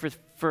the grave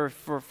for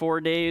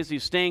 4 days. He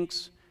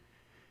stinks.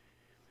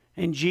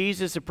 And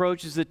Jesus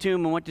approaches the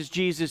tomb, and what does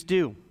Jesus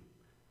do?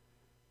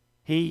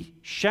 He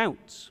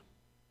shouts.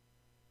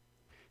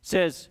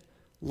 Says,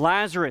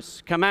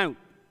 Lazarus, come out.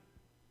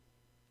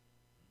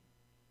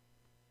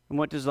 And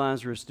what does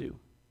Lazarus do?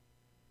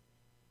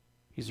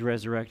 He's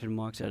resurrected and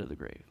walks out of the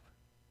grave.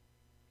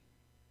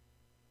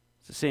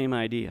 It's the same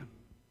idea.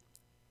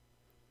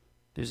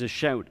 There's a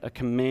shout, a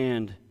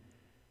command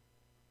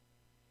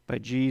by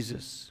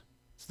Jesus.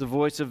 It's the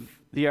voice of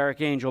the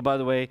archangel. By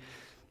the way,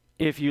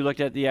 if you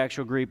looked at the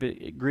actual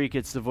Greek,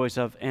 it's the voice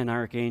of an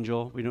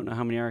archangel. We don't know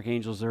how many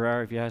archangels there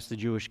are. If you ask the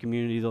Jewish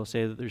community, they'll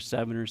say that there's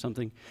 7 or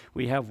something.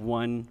 We have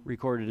one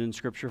recorded in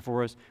Scripture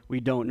for us.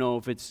 We don't know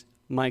if it's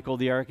Michael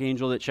the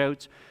archangel that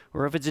shouts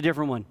or if it's a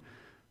different one.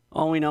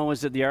 All we know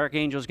is that the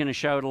archangel is going to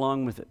shout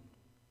along with it.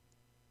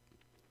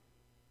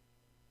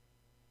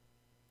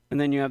 And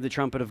then you have the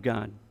trumpet of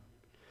God.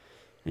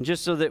 And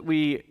just so that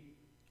we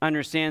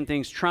understand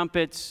things,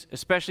 trumpets,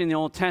 especially in the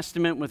Old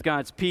Testament with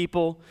God's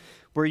people,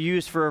 were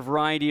used for a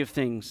variety of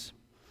things.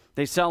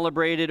 They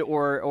celebrated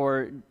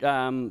or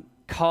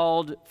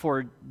called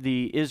for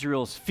the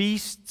Israel's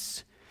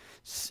feasts.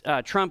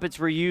 Trumpets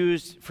were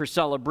used for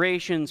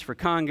celebrations, for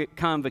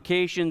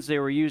convocations. They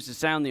were used to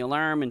sound the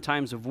alarm in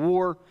times of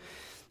war.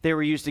 They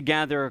were used to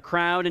gather a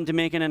crowd and to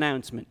make an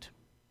announcement.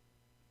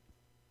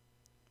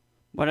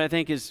 What I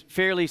think is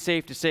fairly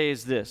safe to say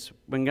is this: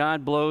 when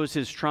God blows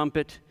his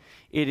trumpet,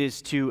 it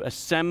is to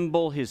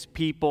assemble his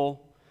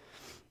people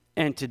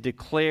and to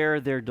declare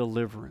their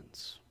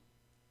deliverance.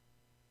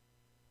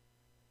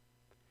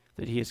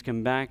 That he has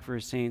come back for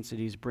his saints, that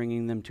he's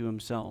bringing them to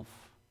himself.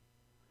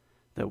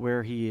 That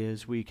where he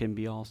is, we can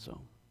be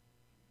also.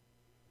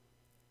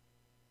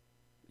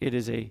 It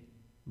is a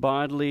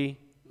bodily,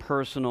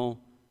 personal,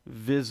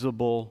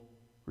 visible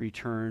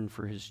return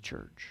for his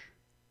church.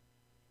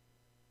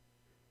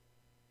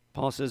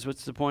 Paul says,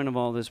 what's the point of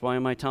all this? Why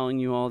am I telling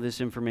you all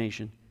this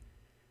information?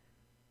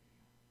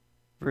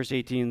 Verse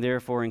 18,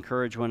 therefore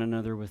encourage one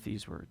another with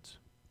these words.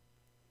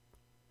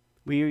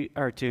 We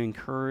are to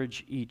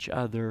encourage each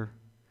other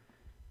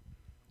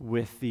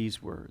with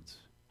these words.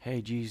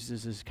 Hey,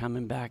 Jesus is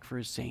coming back for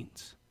his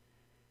saints.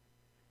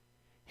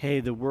 Hey,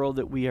 the world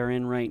that we are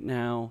in right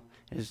now,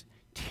 as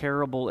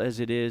terrible as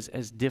it is,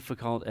 as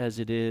difficult as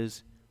it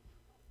is,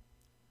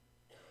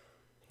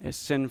 as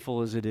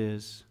sinful as it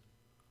is,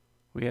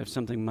 we have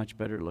something much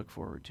better to look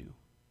forward to.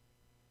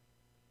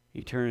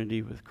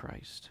 Eternity with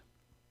Christ.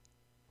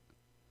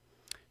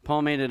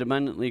 Paul made it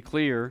abundantly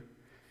clear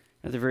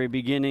at the very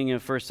beginning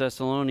of 1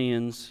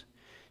 Thessalonians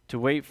to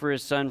wait for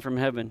his Son from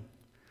heaven,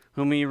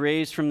 whom he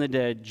raised from the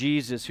dead,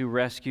 Jesus, who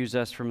rescues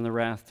us from the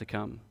wrath to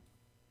come.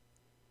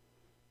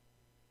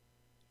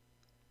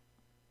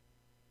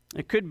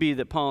 It could be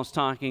that Paul's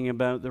talking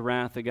about the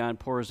wrath that God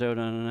pours out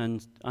on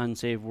an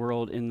unsaved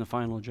world in the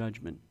final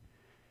judgment.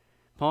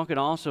 Paul could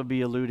also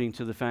be alluding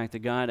to the fact that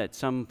God at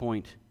some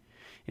point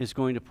is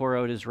going to pour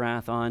out his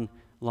wrath on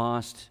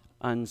lost,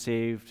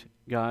 unsaved,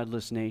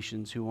 godless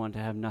nations who want to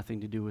have nothing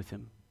to do with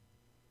him.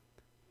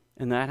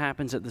 And that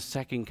happens at the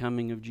second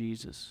coming of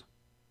Jesus.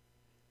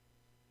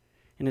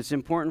 And it's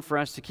important for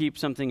us to keep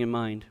something in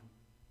mind.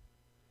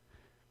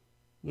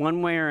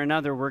 One way or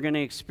another, we're going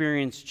to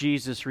experience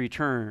Jesus'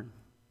 return,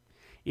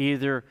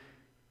 either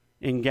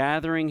in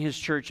gathering his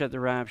church at the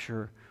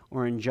rapture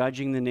or in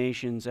judging the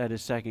nations at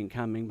his second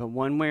coming. But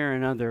one way or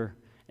another,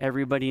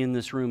 everybody in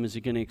this room is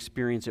going to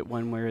experience it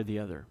one way or the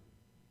other.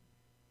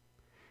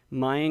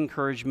 My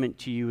encouragement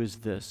to you is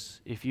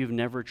this: if you've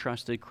never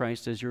trusted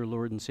Christ as your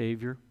Lord and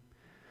Savior,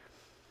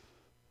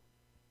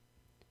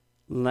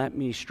 let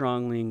me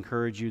strongly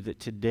encourage you that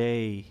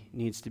today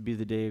needs to be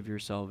the day of your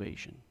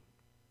salvation.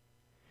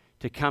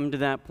 To come to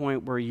that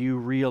point where you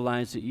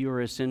realize that you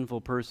are a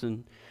sinful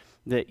person,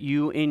 that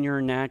you in your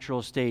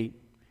natural state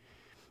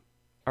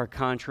are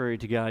contrary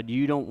to God.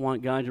 You don't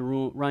want God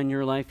to run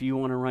your life, you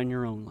want to run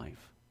your own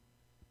life.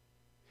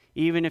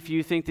 Even if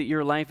you think that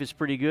your life is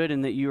pretty good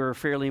and that you are a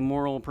fairly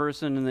moral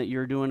person and that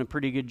you're doing a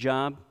pretty good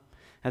job,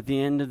 at the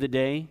end of the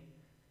day,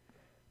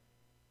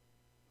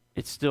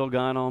 it's still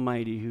God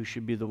Almighty who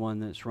should be the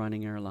one that's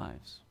running our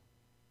lives.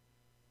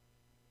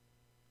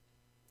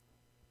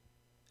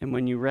 And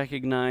when you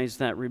recognize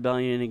that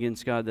rebellion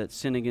against God, that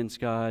sin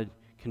against God,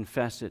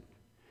 confess it.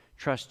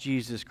 Trust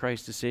Jesus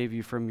Christ to save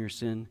you from your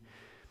sin,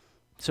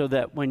 so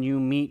that when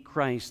you meet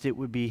Christ, it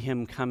would be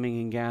him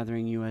coming and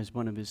gathering you as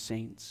one of his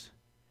saints.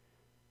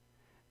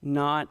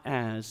 Not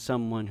as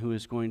someone who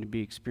is going to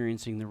be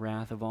experiencing the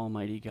wrath of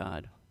Almighty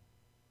God.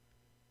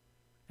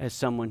 As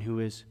someone who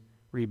has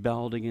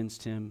rebelled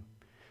against him,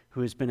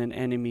 who has been an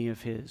enemy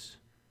of his,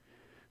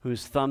 who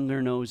has thumbed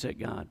their nose at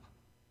God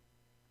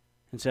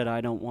and said,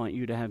 I don't want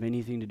you to have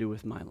anything to do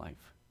with my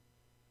life.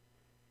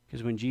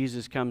 Because when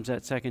Jesus comes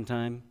that second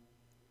time,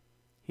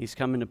 he's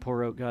coming to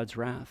pour out God's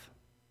wrath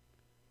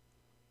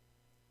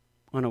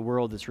on a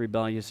world that's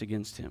rebellious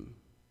against him.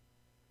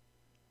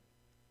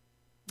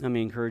 Let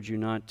me encourage you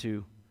not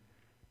to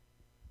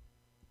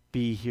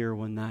be here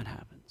when that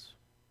happens.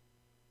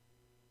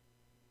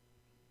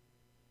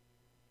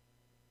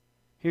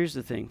 Here's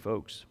the thing,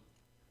 folks.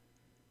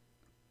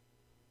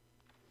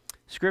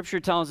 Scripture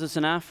tells us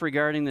enough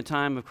regarding the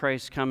time of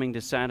Christ's coming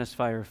to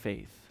satisfy our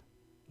faith,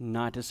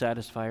 not to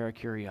satisfy our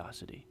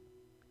curiosity.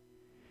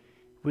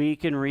 We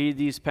can read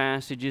these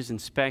passages and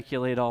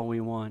speculate all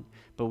we want,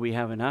 but we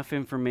have enough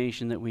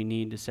information that we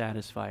need to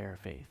satisfy our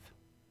faith.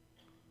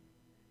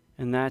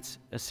 And that's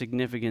a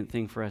significant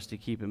thing for us to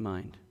keep in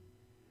mind.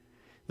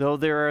 Though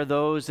there are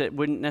those that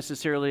wouldn't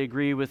necessarily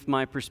agree with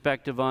my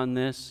perspective on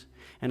this,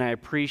 and I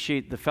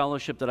appreciate the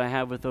fellowship that I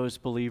have with those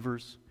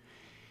believers,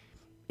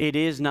 it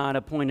is not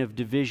a point of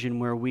division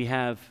where we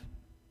have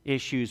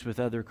issues with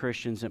other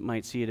Christians that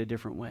might see it a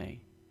different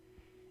way.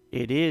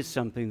 It is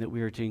something that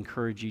we are to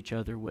encourage each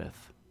other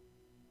with.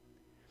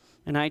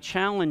 And I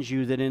challenge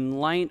you that in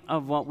light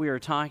of what we are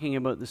talking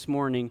about this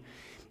morning,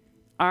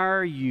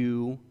 are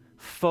you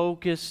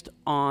focused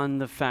on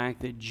the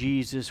fact that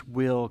Jesus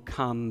will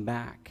come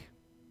back?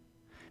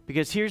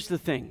 Because here's the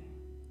thing.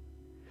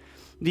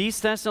 These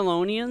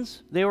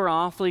Thessalonians, they were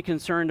awfully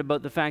concerned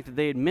about the fact that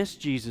they had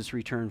missed Jesus'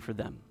 return for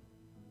them.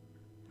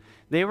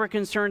 They were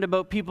concerned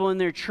about people in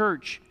their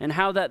church and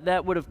how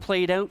that would have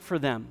played out for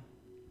them.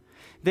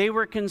 They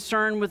were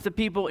concerned with the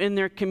people in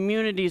their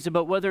communities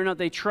about whether or not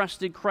they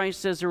trusted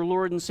Christ as their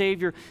Lord and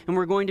Savior and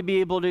were going to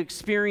be able to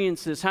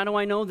experience this. How do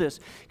I know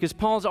this? Because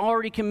Paul's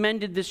already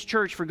commended this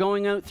church for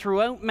going out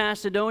throughout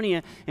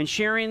Macedonia and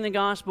sharing the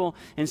gospel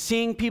and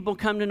seeing people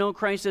come to know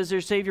Christ as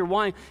their Savior.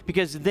 Why?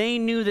 Because they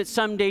knew that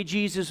someday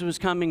Jesus was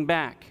coming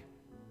back.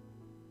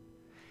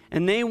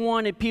 And they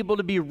wanted people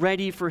to be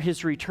ready for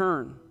His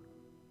return.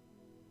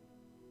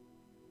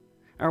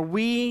 Are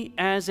we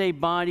as a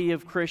body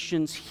of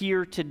Christians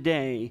here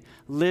today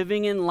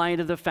living in light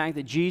of the fact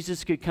that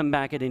Jesus could come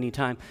back at any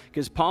time?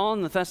 Because Paul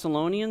and the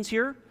Thessalonians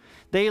here,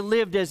 they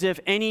lived as if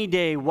any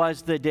day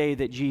was the day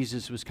that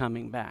Jesus was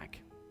coming back.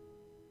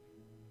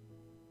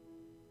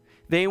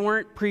 They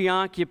weren't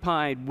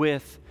preoccupied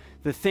with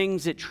the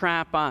things that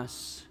trap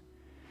us,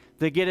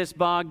 that get us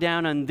bogged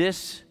down on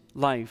this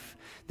life,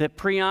 that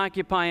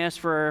preoccupy us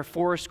for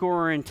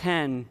our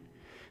 80,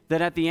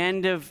 that at the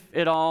end of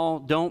it all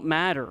don't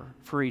matter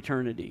for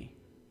eternity.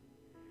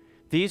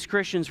 These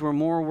Christians were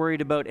more worried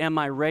about, am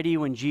I ready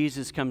when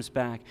Jesus comes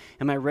back?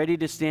 Am I ready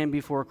to stand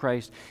before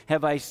Christ?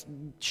 Have I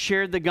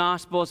shared the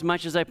gospel as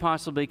much as I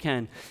possibly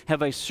can?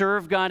 Have I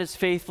served God as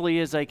faithfully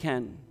as I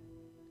can?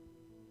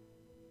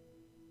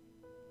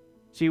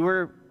 See,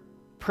 we're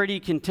pretty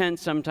content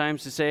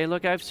sometimes to say,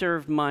 look, I've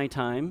served my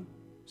time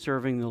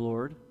serving the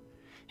Lord.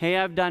 Hey,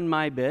 I've done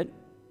my bit.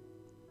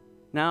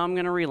 Now I'm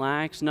going to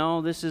relax.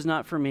 No, this is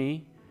not for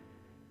me.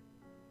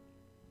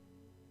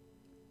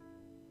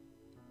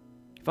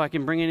 If I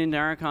can bring it into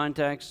our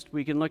context,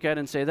 we can look at it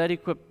and say, that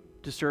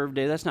equipped to serve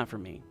day, that's not for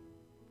me.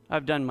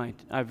 I've done my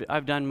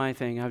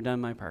thing. I've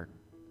done my part.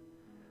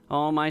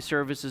 All my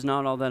service is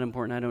not all that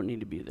important. I don't need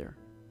to be there.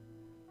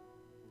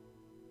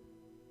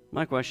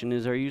 My question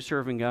is, are you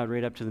serving God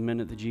right up to the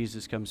minute that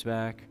Jesus comes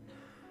back,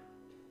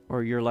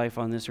 or your life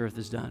on this earth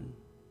is done?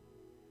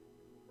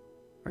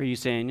 Are you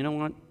saying, you know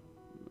what?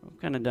 I've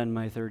kind of done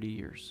my 30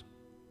 years.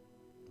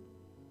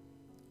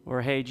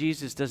 Or, hey,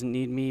 Jesus doesn't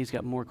need me. He's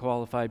got more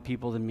qualified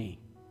people than me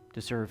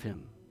to serve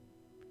Him.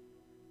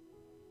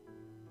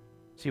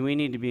 See, we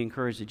need to be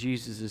encouraged that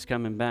Jesus is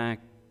coming back.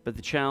 But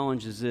the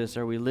challenge is this: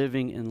 are we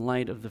living in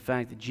light of the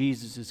fact that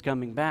Jesus is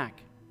coming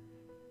back?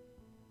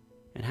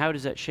 And how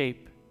does that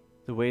shape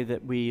the way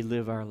that we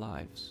live our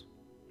lives?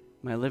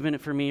 Am I living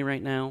it for me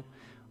right now?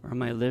 Or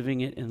am I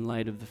living it in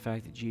light of the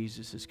fact that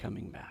Jesus is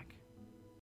coming back?